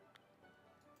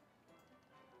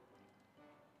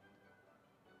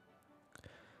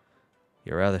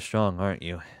 You're rather strong, aren't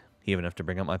you? Even have to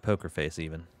bring up my poker face,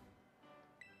 even.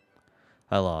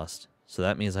 I lost, so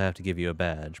that means I have to give you a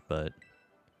badge, but...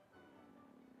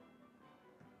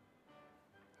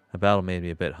 The battle made me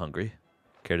a bit hungry.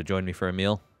 Care to join me for a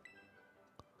meal?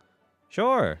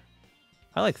 Sure.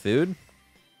 I like food.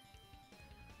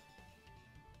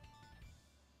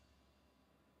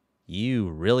 You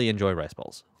really enjoy rice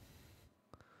balls.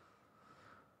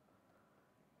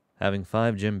 Having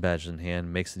 5 gym badges in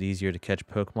hand makes it easier to catch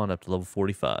Pokemon up to level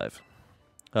 45.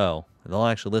 Oh, and they'll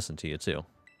actually listen to you, too.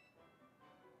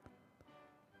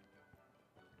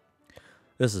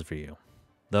 This is for you.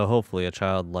 Though hopefully a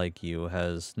child like you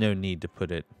has no need to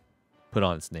put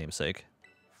on its namesake.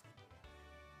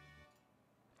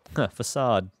 Huh,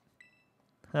 facade.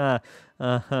 Larry,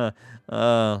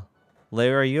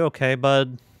 are you okay,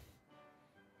 bud?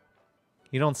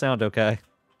 You don't sound okay.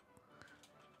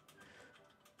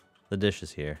 The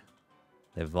dishes here.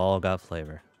 They've all got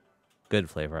flavor. Good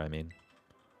flavor, I mean.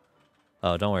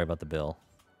 Oh, don't worry about the bill.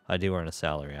 I do earn a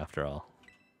salary, after all.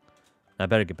 I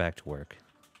better get back to work.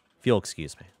 If you'll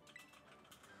excuse me.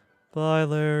 Bye,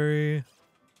 Larry.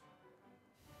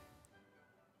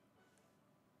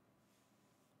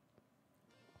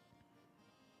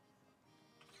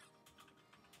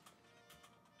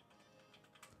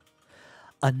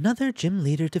 Another gym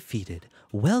leader defeated.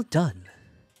 Well done.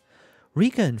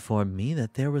 Rika informed me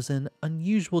that there was an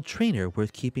unusual trainer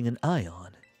worth keeping an eye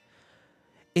on.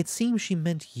 It seems she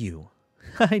meant you.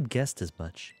 I'd guessed as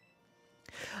much.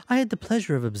 I had the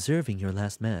pleasure of observing your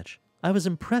last match. I was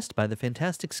impressed by the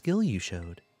fantastic skill you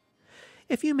showed.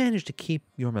 If you manage to keep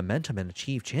your momentum and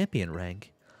achieve champion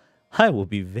rank, I will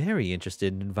be very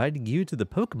interested in inviting you to the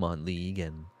Pokemon League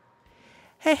and...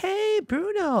 Hey,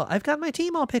 Bruno! I've got my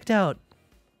team all picked out!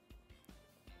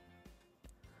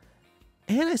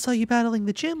 And I saw you battling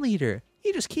the gym leader.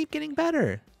 You just keep getting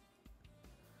better.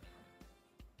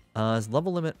 Is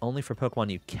level limit only for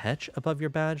Pokemon you catch above your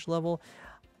badge level?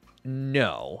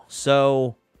 No.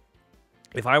 So,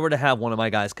 if I were to have one of my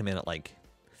guys come in at like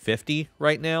 50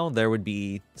 right now, there would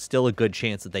be still a good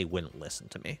chance that they wouldn't listen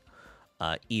to me.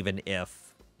 Even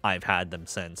if I've had them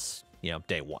since,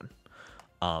 day one.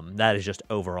 That is just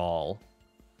overall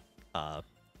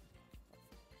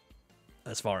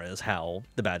as far as how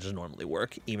the badges normally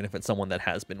work, even if it's someone that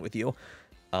has been with you.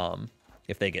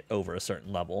 If they get over a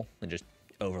certain level and just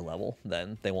over level,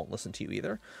 then they won't listen to you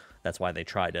either. That's why they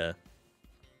try to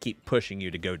keep pushing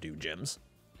you to go do gyms.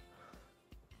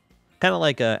 Kind of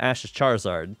like Ash's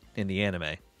Charizard in the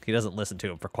anime. He doesn't listen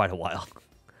to him for quite a while.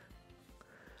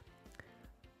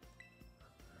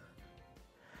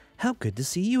 How good to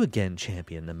see you again,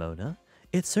 Champion Nimona.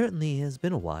 It certainly has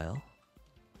been a while.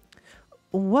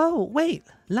 Whoa, wait,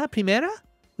 La Primera?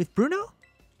 With Bruno?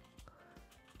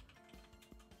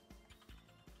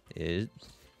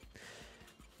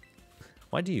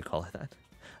 Why do you call it that?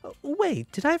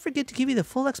 Wait, did I forget to give you the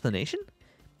full explanation?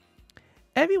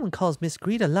 Everyone calls Miss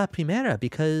Greta La Primera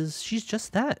because she's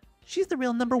just that. She's the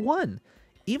real #1,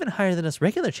 even higher than us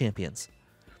regular champions.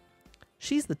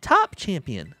 She's the top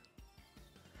champion.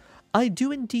 I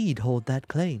do indeed hold that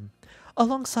claim,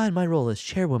 alongside my role as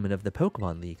chairwoman of the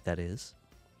Pokemon League, that is.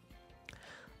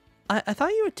 I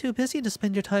thought you were too busy to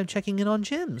spend your time checking in on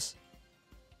gyms.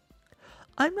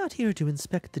 I'm not here to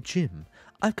inspect the gym.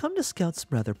 I've come to scout some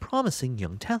rather promising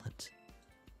young talent.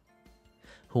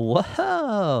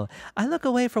 Whoa! I look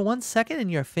away for 1 second and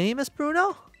you're famous,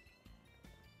 Bruno?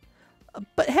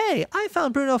 But hey, I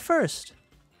found Bruno first.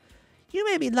 You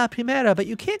may be La Primera, but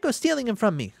you can't go stealing him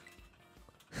from me.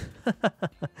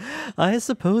 I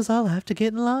suppose I'll have to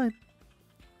get in line.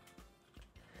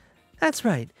 That's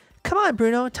right. Come on,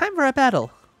 Bruno. Time for a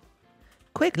battle.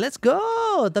 Quick, let's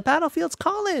go! The battlefield's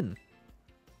calling.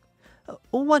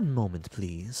 1 moment,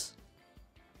 please.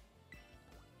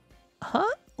 Huh?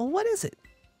 What is it?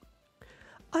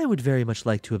 I would very much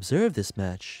like to observe this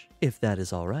match, if that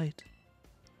is all right.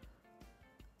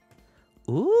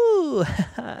 Ooh,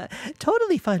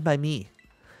 totally fine by me.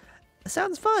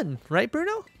 Sounds fun, right,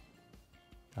 Bruno?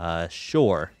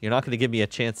 Sure. You're not going to give me a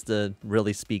chance to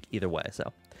really speak either way,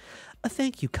 so.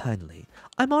 Thank you kindly.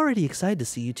 I'm already excited to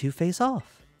see you two face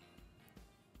off.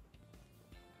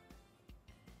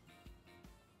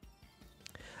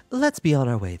 Let's be on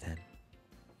our way then.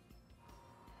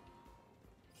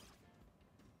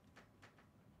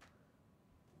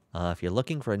 If you're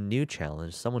looking for a new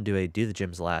challenge, someone do the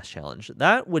gym's last challenge.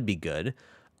 That would be good.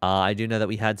 I do know that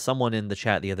we had someone in the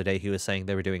chat the other day who was saying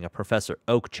they were doing a Professor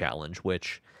Oak challenge,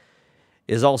 which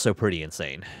is also pretty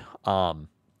insane.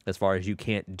 As far as you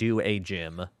can't do a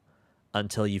gym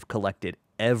until you've collected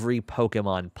every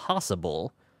Pokemon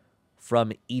possible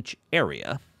from each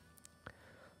area.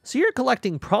 So you're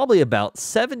collecting probably about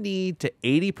 70 to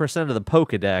 80% of the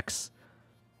Pokedex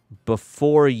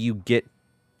before you get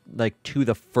to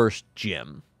the first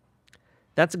gym.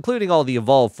 That's including all the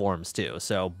evolved forms too.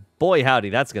 So boy howdy,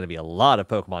 that's going to be a lot of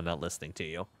Pokemon not listening to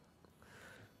you.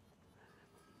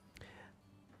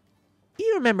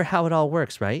 You remember how it all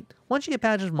works, right? Once you get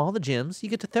badges from all the gyms, you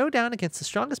get to throw down against the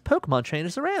strongest Pokemon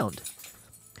trainers around.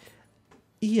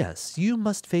 Yes, you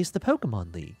must face the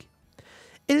Pokemon League.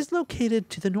 It is located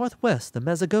to the northwest of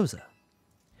Mesagoza.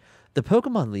 The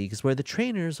Pokemon League is where the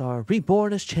trainers are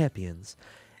reborn as champions.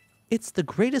 It's the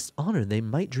greatest honor they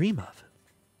might dream of.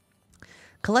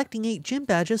 Collecting 8 gym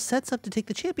badges sets up to take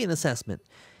the champion assessment.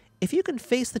 If you can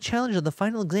face the challenge of the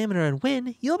final examiner and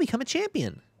win, you'll become a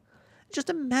champion. Just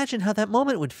imagine how that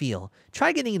moment would feel.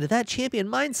 Try getting into that champion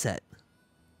mindset.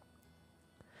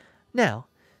 Now,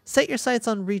 set your sights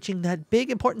on reaching that big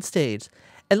important stage,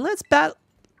 and let's battle...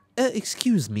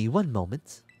 excuse me, 1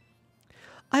 moment.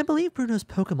 I believe Bruno's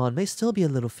Pokemon may still be a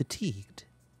little fatigued.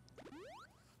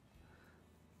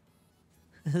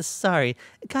 Sorry,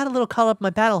 got a little caught up in my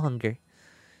battle hunger.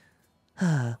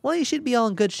 Well, you should be all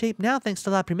in good shape now thanks to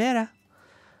La Primera.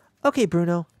 Okay,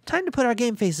 Bruno, time to put our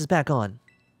game faces back on.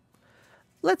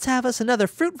 Let's have us another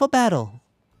fruitful battle.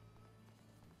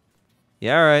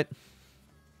 Yeah, all right.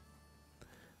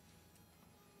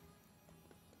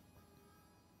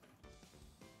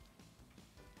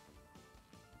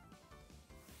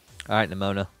 All right,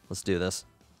 Nimona, let's do this.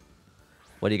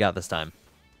 What do you got this time?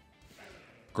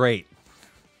 Great.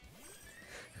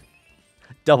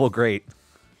 Double great.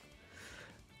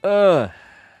 Am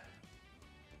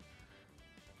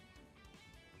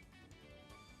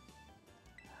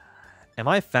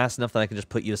I fast enough that I can just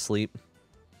put you to sleep?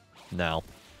 No.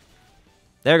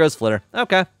 There goes Flitter.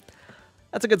 Okay.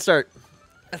 That's a good start.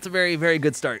 That's a very, very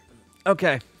good start.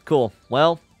 Okay, cool.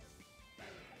 Well.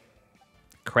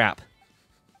 Crap.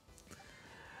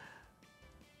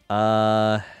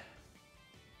 Yeah,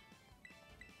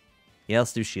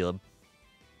 let's do Shelob.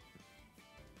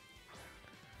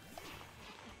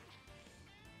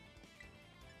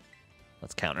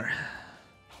 Let's counter.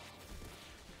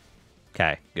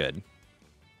 Okay, good.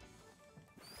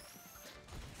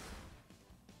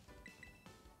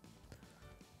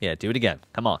 Yeah, do it again.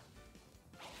 Come on.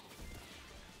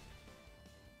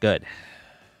 Good.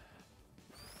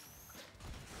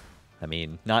 I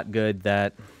mean, not good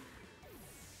that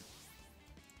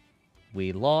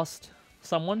we lost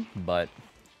someone, but,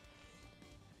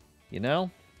 you know,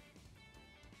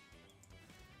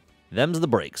 them's the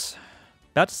breaks.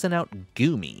 About to send out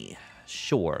Goomy.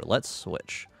 Sure, let's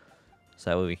switch. So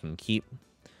that way we can keep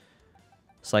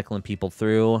cycling people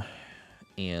through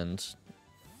and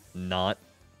not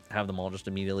have them all just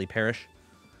immediately perish.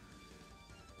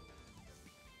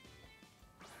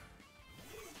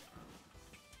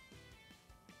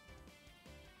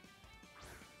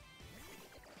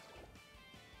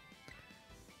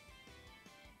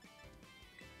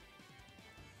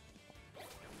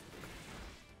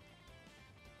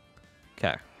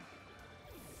 Okay.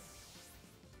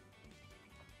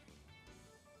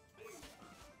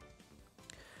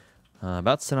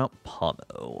 About to send out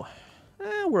Pomo.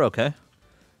 We're okay.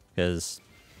 Because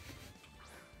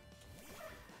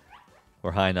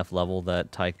we're high enough level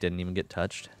that Tyke didn't even get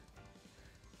touched.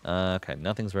 Okay,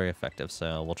 nothing's very effective,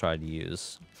 so we'll try to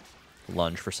use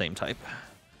Lunge for same type.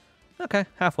 Okay,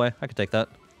 halfway. I could take that.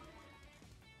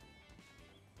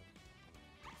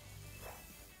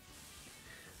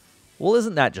 Well,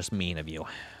 isn't that just mean of you?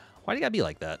 Why do you gotta be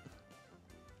like that?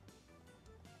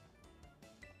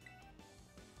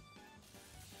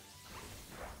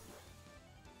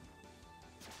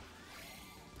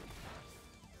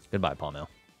 Goodbye, Palmo.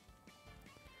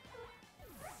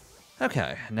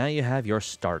 Okay, now you have your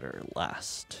starter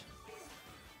last.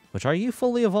 Which, are you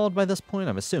fully evolved by this point?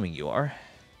 I'm assuming you are.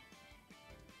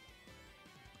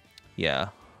 Yeah.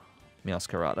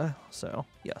 Meowscarada, so,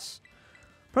 yes.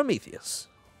 Prometheus.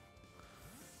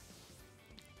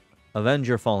 Avenge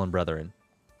your fallen brethren.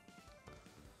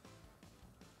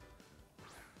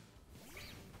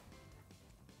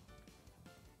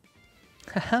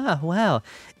 Haha, wow.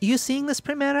 You seeing this,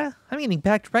 Primera? I'm getting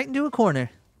backed right into a corner.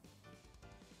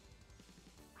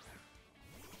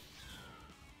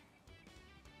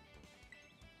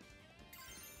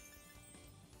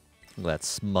 That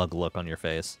smug look on your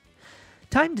face.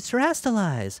 Time to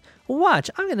terrestrialize. Watch,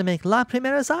 I'm gonna make La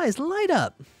Primera's eyes light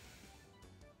up.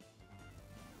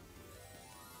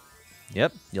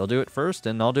 Yep, you'll do it first,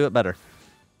 and I'll do it better.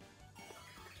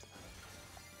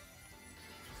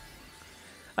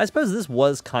 I suppose this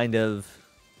was kind of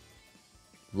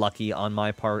lucky on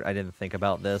my part. I didn't think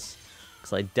about this,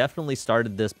 because I definitely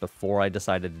started this before I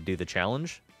decided to do the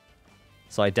challenge.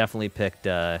 So I definitely picked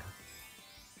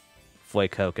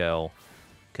Fuecoco,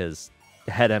 because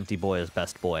Head Empty Boy is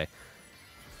best boy.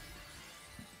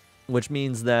 Which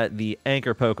means that the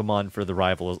anchor Pokemon for the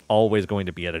rival is always going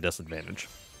to be at a disadvantage.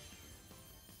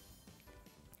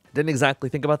 Didn't exactly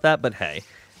think about that, but hey,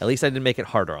 at least I didn't make it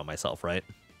harder on myself, right?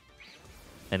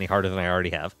 Any harder than I already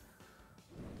have.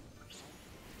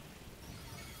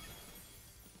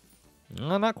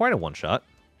 Not quite a one-shot.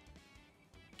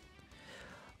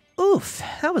 Oof,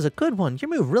 that was a good one. Your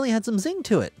move really had some zing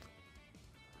to it.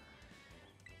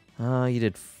 You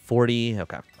did 40.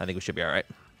 Okay, I think we should be all right.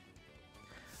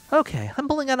 Okay, I'm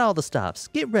pulling out all the stops.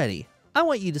 Get ready. I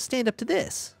want you to stand up to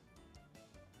this.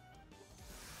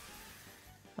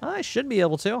 I should be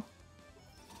able to.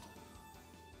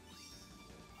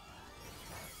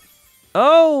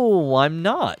 Oh, I'm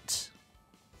not.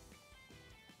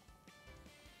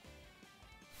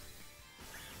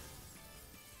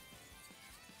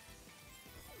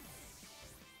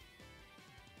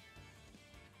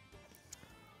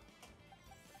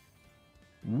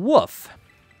 Woof.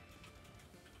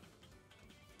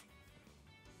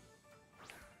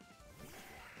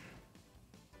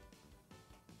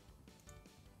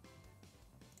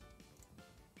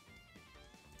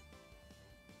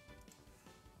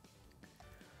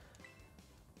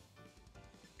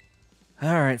 All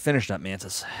right, finished up,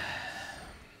 Mantis.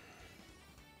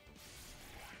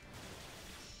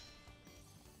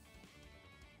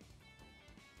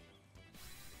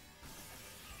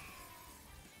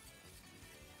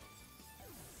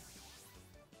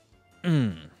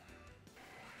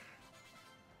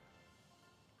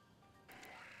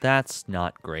 That's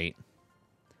not great.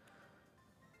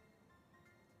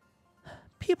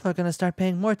 People are gonna start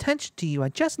paying more attention to you. I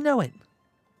just know it.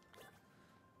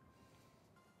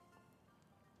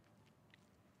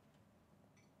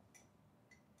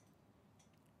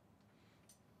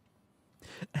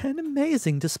 An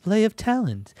amazing display of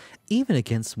talent, even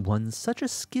against one such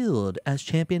as skilled as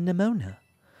Champion Nimona.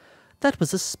 That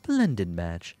was a splendid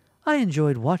match. I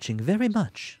enjoyed watching very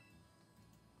much.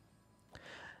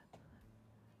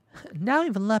 Now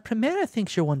even La Primera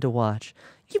thinks you're one to watch.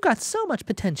 You've got so much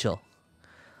potential.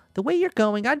 The way you're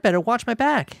going, I'd better watch my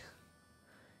back.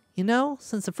 You know,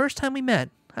 since the first time we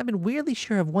met, I've been weirdly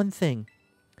sure of one thing.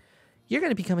 You're going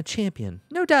to become a champion.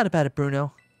 No doubt about it,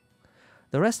 Bruno.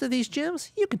 The rest of these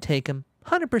gyms, you can take them.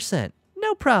 100%.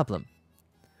 No problem.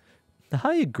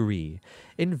 I agree.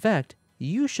 In fact,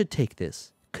 you should take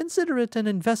this. Consider it an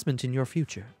investment in your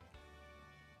future.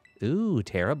 Ooh,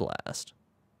 Terra Blast.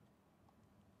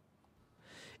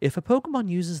 If a Pokemon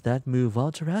uses that move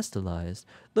while terastallized,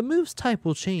 the move's type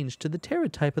will change to the Terra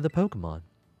type of the Pokemon.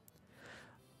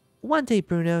 One day,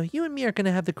 Bruno, you and me are going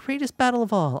to have the greatest battle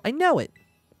of all. I know it.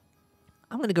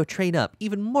 I'm going to go train up,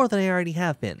 even more than I already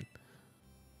have been.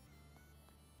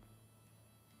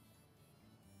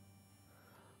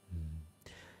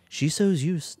 She shows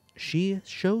you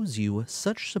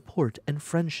such support and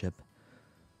friendship.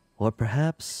 Or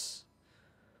perhaps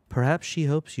she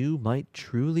hopes you might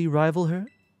truly rival her?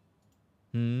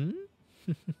 Hmm?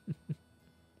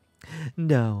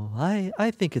 No,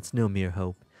 I think it's no mere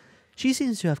hope. She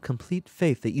seems to have complete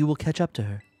faith that you will catch up to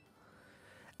her.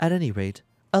 At any rate,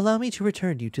 allow me to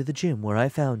return you to the gym where I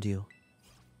found you.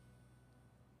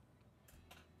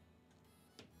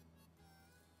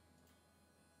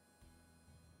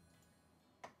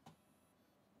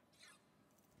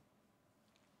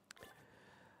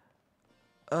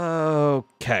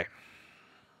 Okay.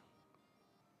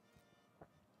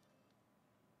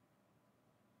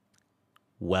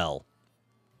 Well,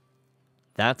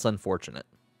 that's unfortunate.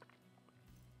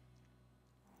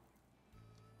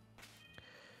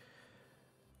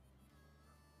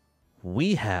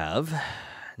 We have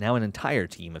now an entire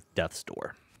team of Death's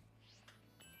Door.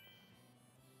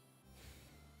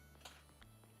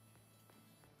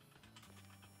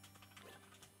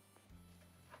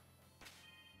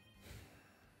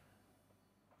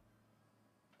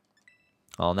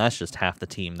 Oh, and that's just half the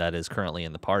team that is currently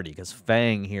in the party, because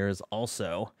Fang here is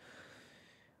also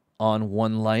on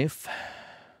 1 life,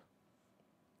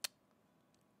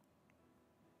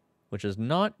 which is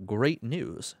not great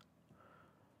news.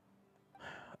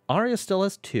 Arya still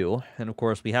has 2, and of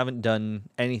course we haven't done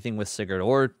anything with Sigurd,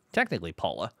 or technically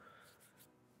Paula.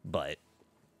 But,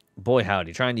 boy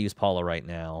howdy, trying to use Paula right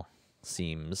now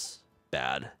seems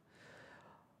bad.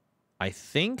 I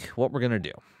think what we're going to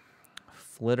do,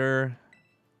 Flitter...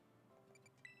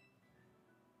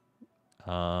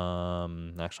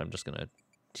 actually, I'm just going to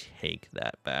take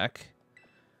that back.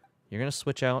 You're going to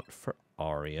switch out for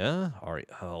Arya.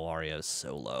 Oh, Arya is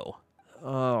so low.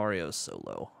 Oh, Arya is so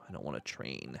low. I don't want to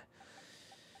train.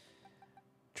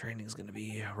 Training's going to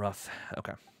be rough.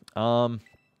 Okay.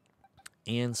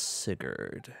 And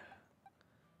Sigurd.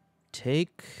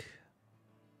 Take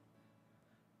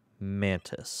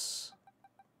Mantis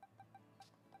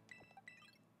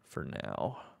for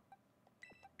now.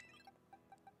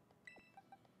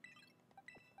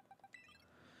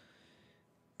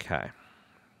 Okay.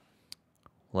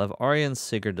 We'll have Arya and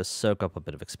Sigurd to soak up a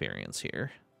bit of experience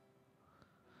here.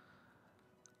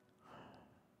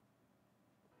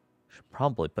 Should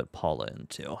probably put Paula in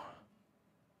too.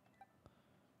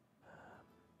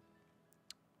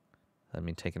 I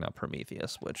mean, taking out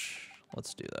Prometheus, which,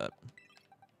 let's do that.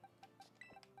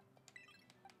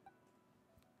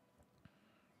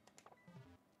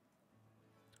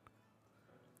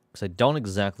 Because I don't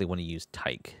exactly want to use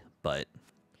Tyke, but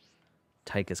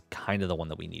Tyke is kind of the one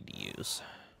that we need to use.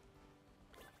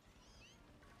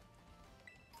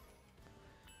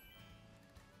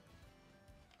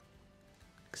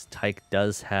 Because Tyke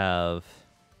does have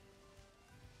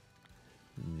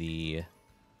the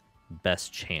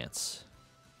best chance,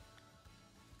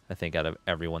 I think, out of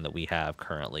everyone that we have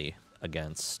currently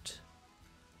against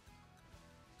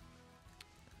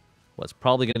what's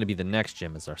probably going to be the next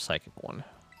gym is our psychic one.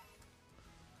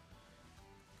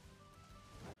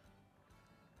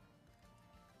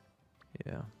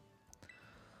 Yeah.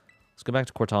 Let's go back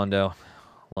to Cortando.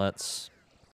 Let's...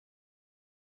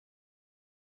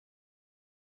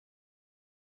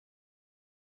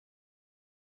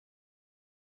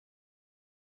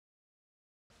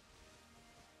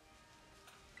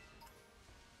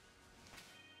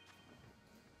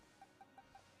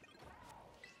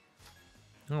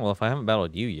 Oh, well, if I haven't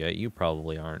battled you yet, you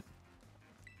probably aren't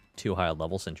too high a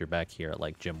level since you're back here at,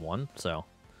 like, Gym 1, so...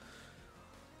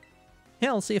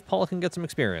 Yeah, let's see if Paula can get some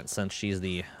experience, since she's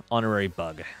the honorary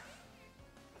bug.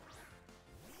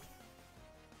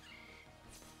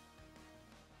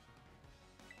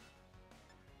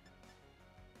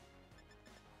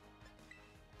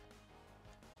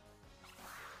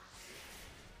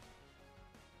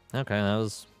 Okay, that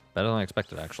was better than I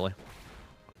expected, actually.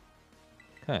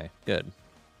 Okay, good.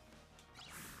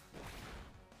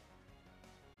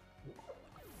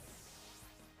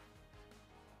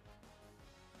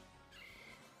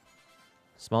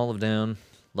 Small of down.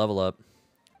 Level up.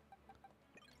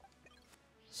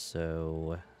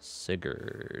 So,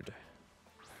 Sigurd.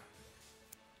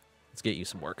 Let's get you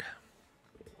some work.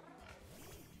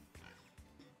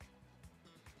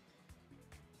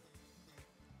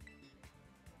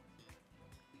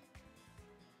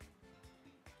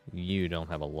 You don't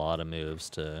have a lot of moves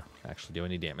to actually do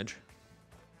any damage.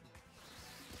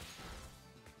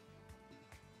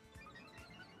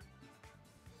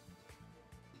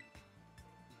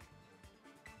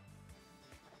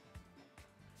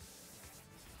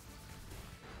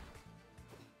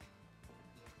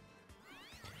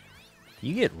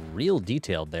 You get real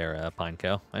detailed there,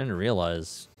 Pineco. I didn't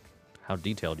realize how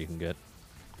detailed you can get.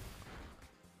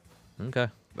 Okay,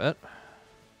 bet.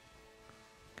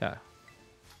 Okay.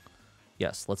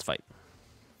 Yes, let's fight.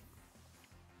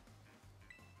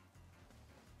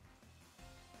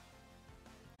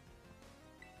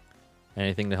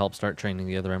 Anything to help start training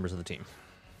the other members of the team.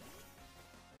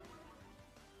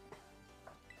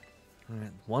 All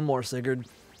right, one more, Sigurd.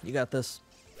 You got this.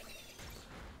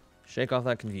 Shake off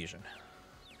that confusion.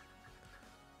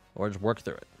 Or just work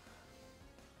through it.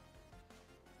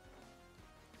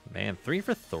 Man, 3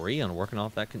 for 3 on working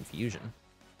off that confusion.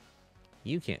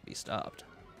 You can't be stopped.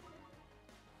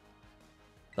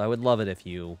 I would love it if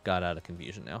you got out of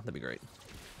confusion now. That'd be great.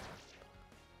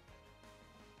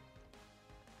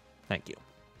 Thank you.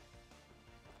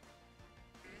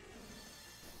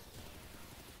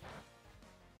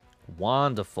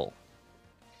 Wonderful.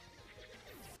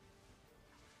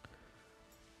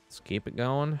 Let's keep it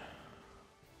going.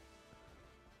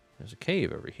 There's a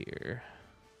cave over here.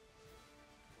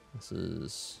 This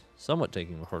is somewhat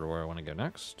taking me to where I want to go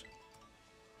next.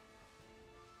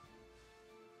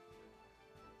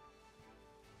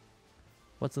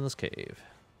 What's in this cave?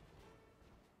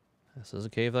 This is a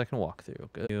cave that I can walk through.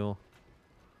 Good.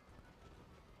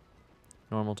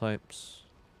 Normal types.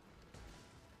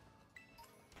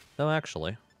 No,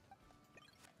 actually.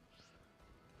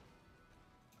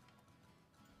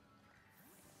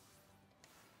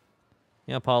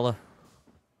 Yeah, Paula.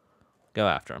 Go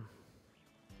after him.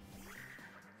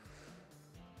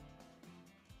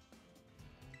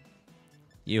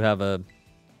 You have a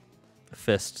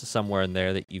fist somewhere in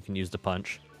there that you can use to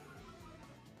punch.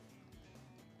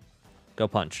 Go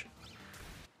punch.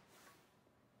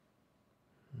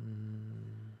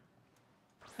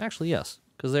 Actually, yes,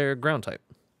 because they're ground type.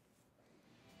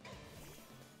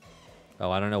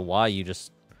 Oh, I don't know why you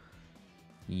just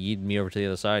yeeted me over to the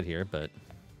other side here, but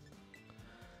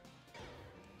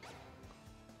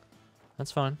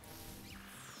that's fine.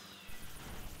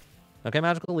 Okay,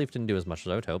 Magical Leaf didn't do as much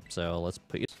as I would hope, so let's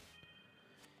put you...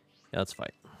 Yeah, let's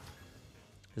fight.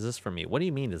 Is this for me? What do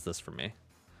you mean, is this for me?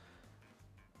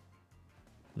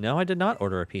 No, I did not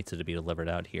order a pizza to be delivered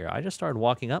out here. I just started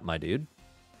walking up, my dude.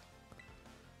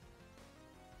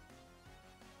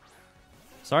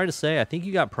 Sorry to say, I think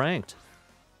you got pranked.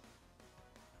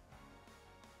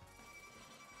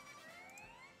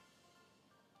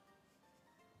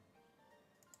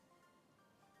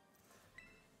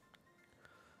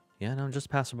 Yeah, no, just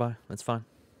passerby. It's fine.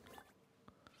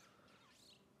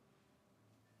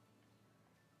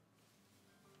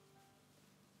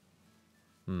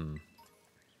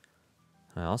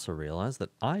 I also realized that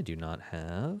I do not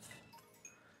have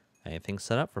anything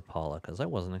set up for Paula because I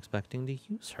wasn't expecting to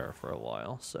use her for a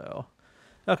while. So,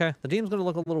 okay, the team's going to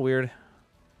look a little weird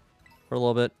for a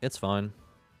little bit. It's fine.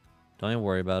 Don't even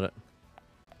worry about it.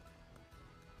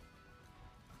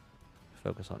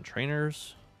 Focus on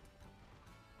trainers.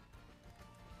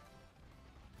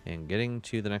 And getting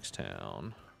to the next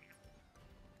town.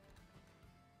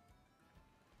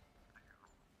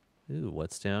 Ooh,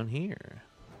 what's down here?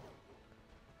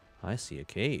 I see a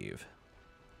cave.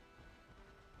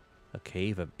 A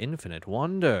cave of infinite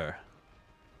wonder.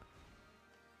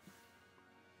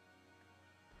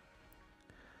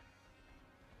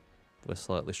 With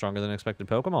slightly stronger than expected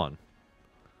Pokemon.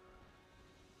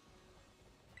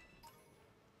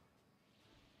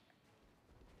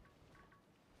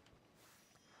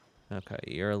 Okay,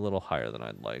 you're a little higher than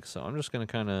I'd like, so I'm just going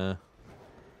to kind of...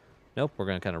 Nope, we're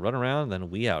going to kind of run around, then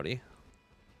we outie.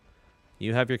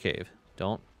 You have your cave.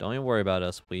 Don't even worry about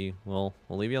us. We'll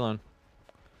leave you alone.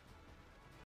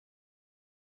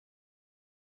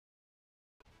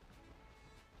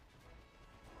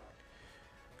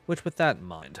 Which, with that in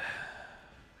mind,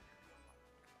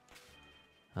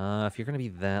 if you're going to be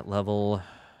that level,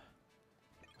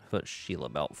 put Sheila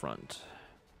out front.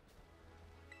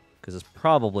 Because this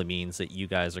probably means that you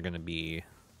guys are going to be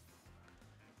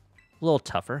a little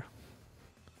tougher.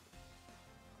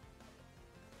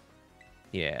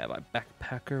 Yeah, my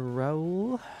backpacker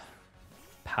roll.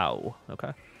 Pow.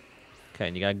 Okay. Okay,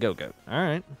 and you got Go-Goat. All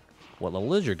right. What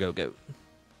level is your Go-Goat?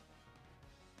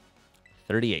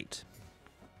 38.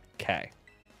 Okay.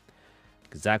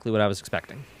 Exactly what I was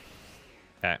expecting.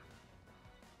 Okay.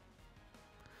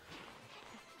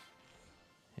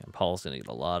 Yeah, Paul's going to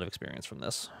get a lot of experience from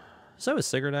this. So is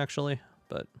Sigurd, actually,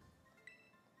 but...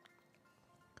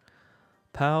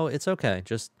 Pow, it's okay.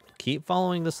 Just keep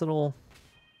following this little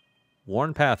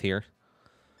worn path here.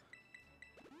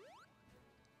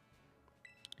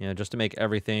 You know, just to make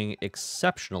everything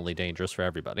exceptionally dangerous for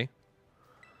everybody.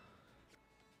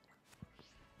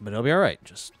 But it'll be alright.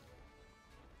 Just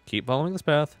keep following this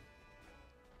path.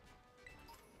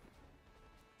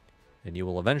 And you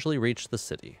will eventually reach the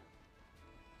city.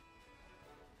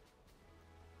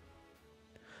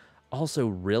 Also,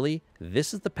 really?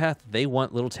 This is the path they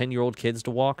want little 10-year-old kids to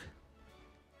walk?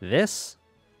 This?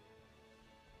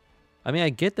 I mean, I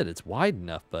get that it's wide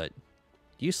enough, but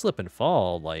you slip and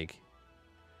fall, like...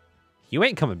 You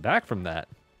ain't coming back from that.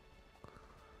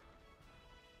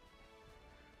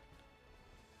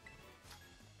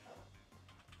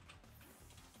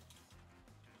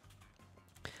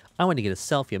 I want to get a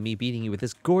selfie of me beating you with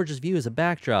this gorgeous view as a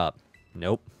backdrop.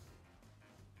 Nope.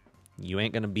 You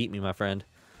ain't gonna beat me, my friend.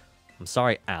 I'm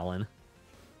sorry, Alan.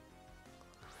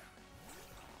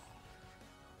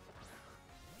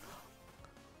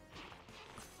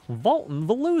 Vaultin'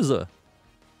 the loser.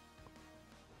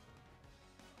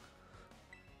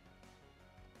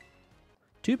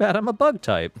 Too bad I'm a bug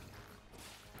type.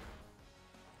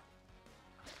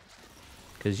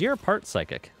 Because you're part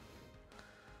psychic.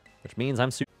 Which means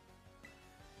I'm super...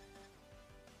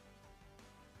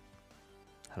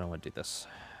 I don't want to do this.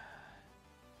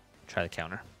 Try the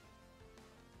counter.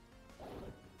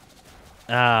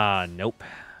 Ah, nope.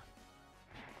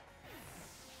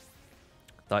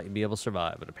 Thought you'd be able to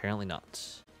survive, but apparently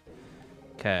not.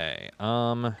 Okay,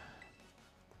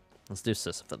 let's do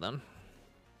Sisypha then.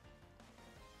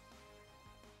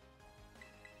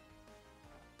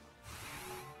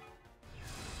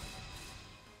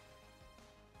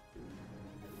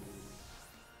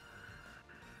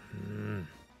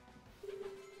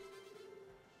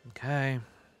 Okay.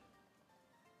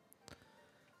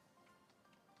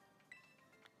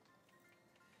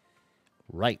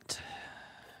 Right.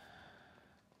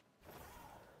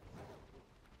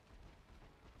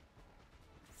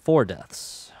 Four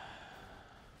deaths.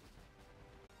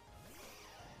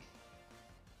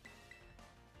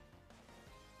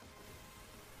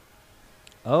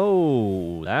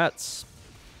 Oh, that's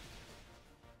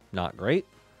not great.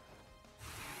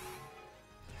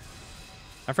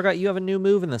 I forgot you have a new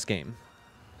move in this game.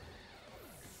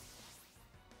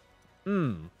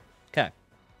 Okay.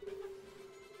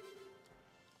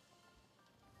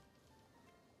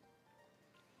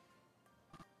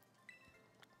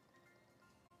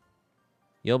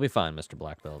 You'll be fine, Mr.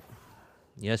 Black Belt.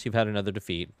 Yes, you've had another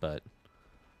defeat, but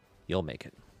you'll make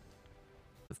it.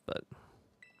 But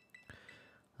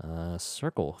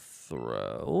circle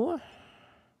throw.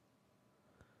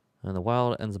 And the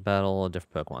wild ends the battle, a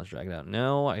different Pokemon's dragged out.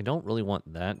 No, I don't really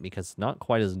want that because it's not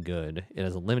quite as good. It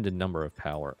has a limited number of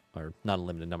power, or not a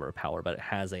limited number of power, but it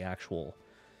has a actual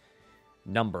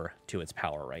number to its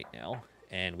power right now.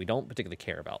 And we don't particularly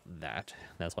care about that.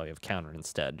 That's why we have counter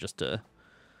instead, just to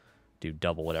do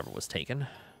double whatever was taken.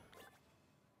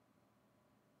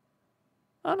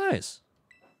 Oh, nice.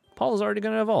 Paul is already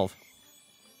going to evolve.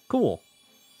 Cool.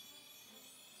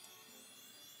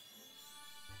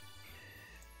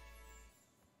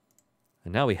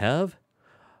 And now we have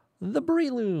the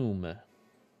Breloom.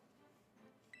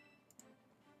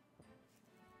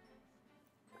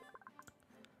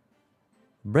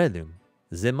 Breloom,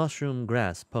 the mushroom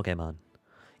grass Pokemon.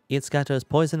 It scatters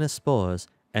poisonous spores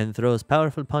and throws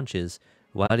powerful punches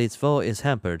while its foe is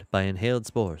hampered by inhaled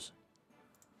spores.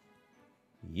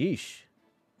 Yeesh.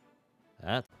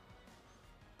 That.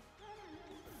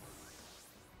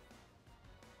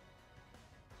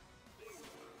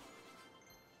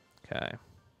 Okay.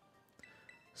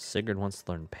 Sigurd wants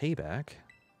to learn payback.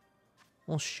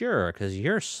 Well, sure, because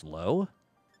you're slow.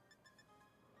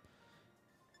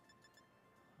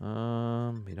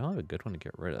 We don't have a good one to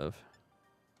get rid of.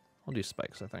 I'll do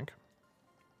spikes, I think.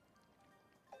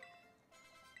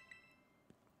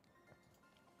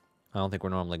 I don't think we're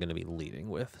normally going to be leading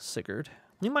with Sigurd.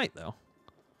 We might, though.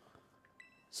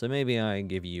 So maybe I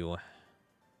give you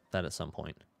that at some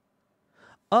point.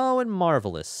 Oh, and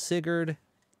marvelous. Sigurd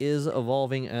is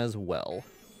evolving as well.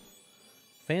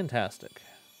 Fantastic.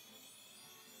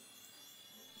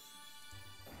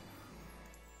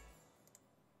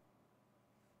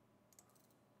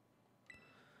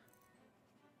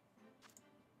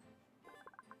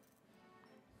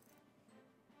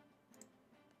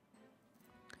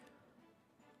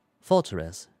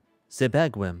 Fortress, the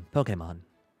Bagworm Pokemon.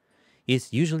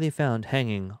 It's usually found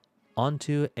hanging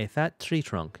onto a fat tree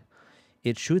trunk.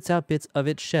 It shoots out bits of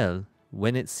its shell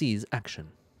when it sees action.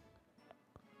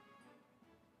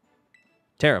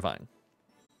 Terrifying.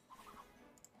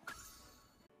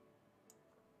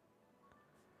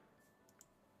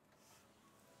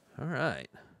 All right.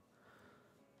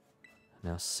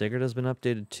 Now Sigurd has been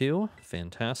updated too.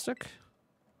 Fantastic.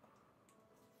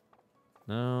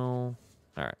 No.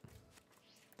 All right.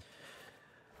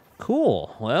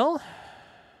 Cool. Well.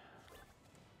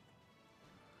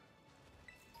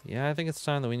 Yeah, I think it's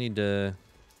time that we need to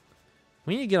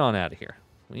get on out of here.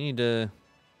 We need to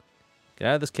get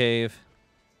out of this cave.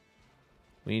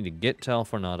 We need to get to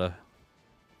Alfornada.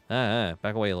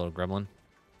 Back away, you little gremlin.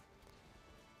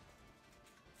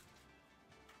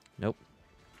 Nope.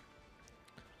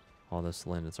 All those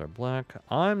landeds are black.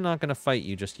 I'm not going to fight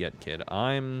you just yet, kid.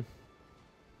 I'm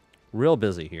real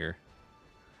busy here.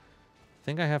 I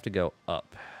think I have to go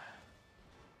up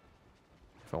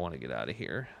if I want to get out of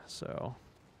here. So,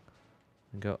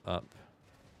 go up.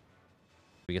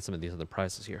 We get some of these other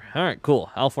prizes here. All right, cool.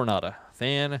 Alfornada.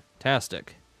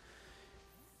 Fantastic.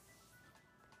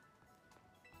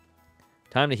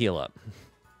 Time to heal up.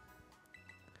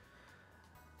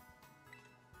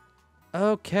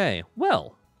 Okay,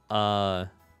 well,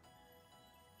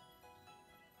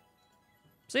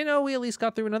 so, you know, we at least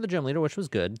got through another gym leader, which was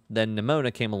good. Then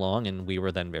Nimona came along, and we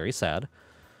were then very sad.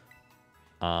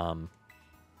 But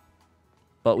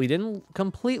we didn't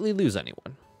completely lose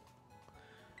anyone.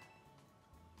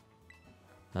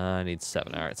 I need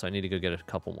 7. All right, so I need to go get a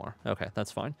couple more. Okay,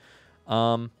 that's fine.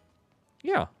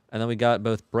 Yeah, and then we got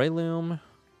both Breloom.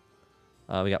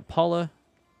 We got Paula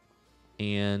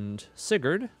and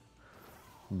Sigurd.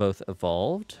 Both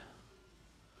evolved.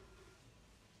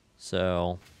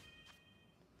 So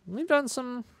we've done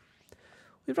some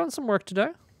work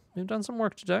today. Where do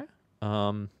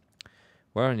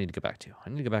I need to go back to? I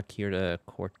need to go back here to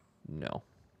no.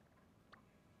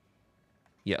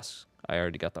 Yes, I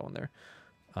already got that one there.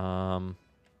 I'll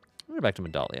go back to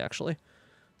Medali actually.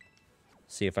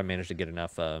 See if I managed to get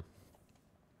enough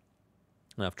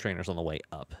trainers on the way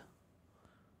up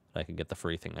that I could get the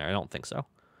free thing there. I don't think so.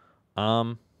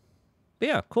 But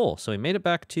yeah, cool. So we made it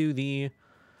back to the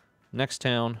next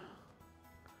town.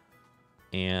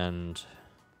 And,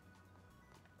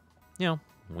 you know,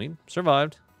 we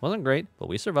survived. Wasn't great, but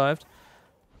we survived.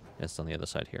 It's on the other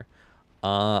side here.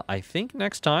 I think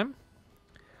next time,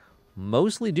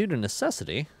 mostly due to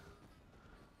necessity,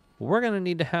 we're going to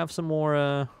need to have some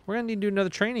more, we're going to need to do another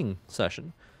training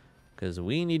session. Because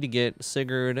we need to get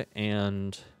Sigurd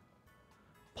and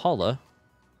Paula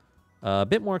a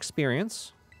bit more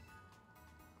experience.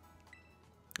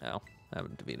 Oh, I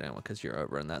haven't defeated anyone because you're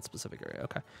over in that specific area.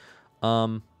 Okay.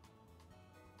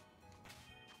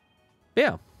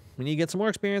 Yeah, we need to get some more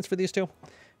experience for these two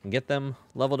and get them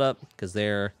leveled up because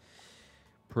they're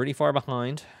pretty far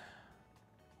behind.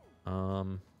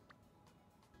 How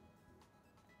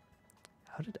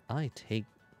did I take...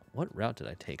 What route did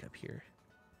I take up here?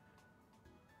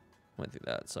 Went through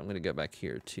that, so I'm going to go back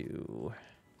here to...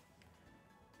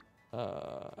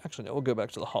 actually, no, we'll go back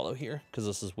to the hollow here, because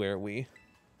this is where we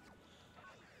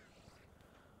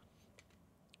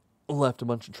left a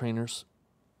bunch of trainers.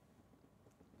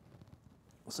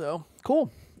 So, cool.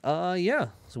 Yeah,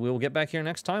 so we will get back here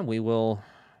next time. We will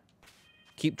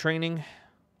keep training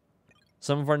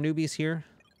some of our newbies here.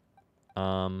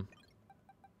 One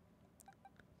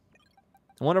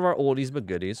of our oldies but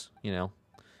goodies, you know.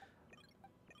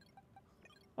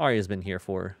 Arya's been here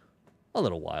for a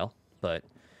little while, but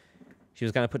she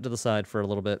was kind of put to the side for a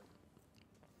little bit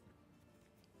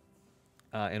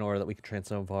in order that we could train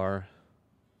some of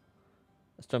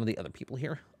the other people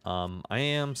here.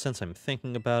 Since I'm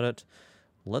thinking about it,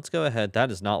 let's go ahead.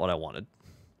 That is not what I wanted.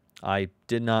 I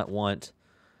did not want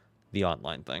the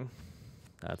online thing.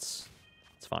 It's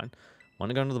fine.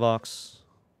 Want to go into the box.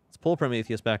 Let's pull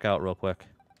Prometheus back out real quick.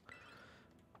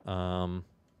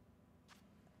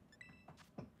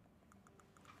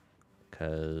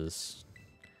 Because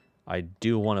I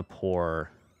do want to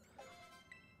pour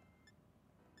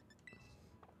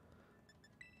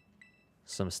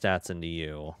some stats into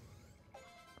you.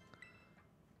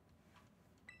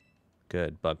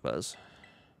 Good, Bug Buzz.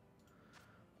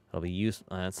 It'll be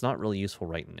it's not really useful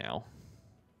right now,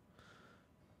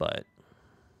 but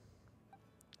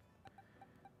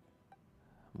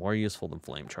more useful than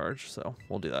Flame Charge, so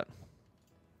we'll do that.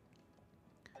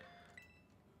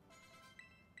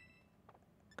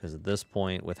 Because at this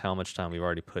point, with how much time we've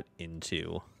already put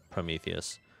into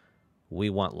Prometheus, we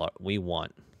want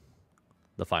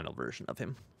the final version of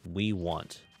him. We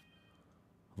want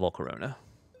Volcarona.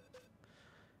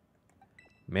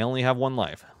 May only have 1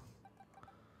 life,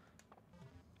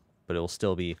 but it will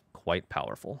still be quite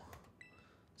powerful.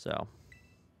 So,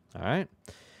 all right.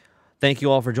 Thank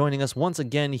you all for joining us once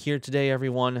again here today,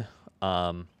 everyone.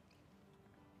 All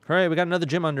right, we got another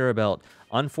gym under our belt.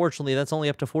 Unfortunately, that's only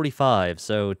up to 45,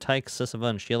 so Tyke, Sisava,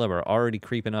 and Sheila are already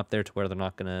creeping up there to where they're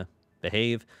not going to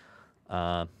behave.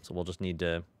 So we'll just need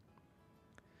to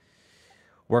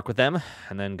work with them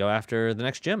and then go after the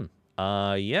next gym.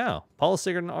 Yeah, Paula,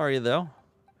 Sigurd, and Arya, though,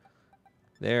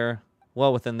 they're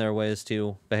well within their ways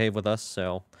to behave with us,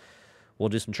 so we'll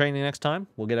do some training next time.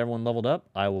 We'll get everyone leveled up.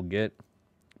 I will get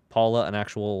Paula an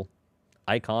actual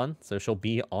icon, so she'll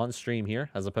be on stream here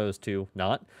as opposed to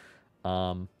not.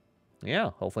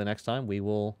 Yeah, hopefully next time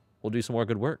we'll do some more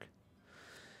good work.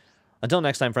 Until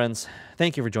next time, friends,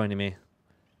 thank you for joining me.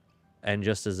 And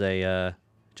just as a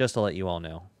just to let you all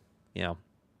know, you know,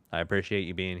 I appreciate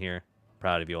you being here.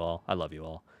 Proud of you all. I love you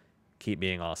all. Keep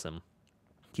being awesome.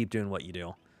 Keep doing what you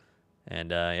do.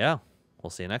 And yeah, we'll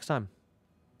see you next time.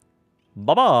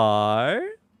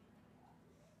 Bye-bye.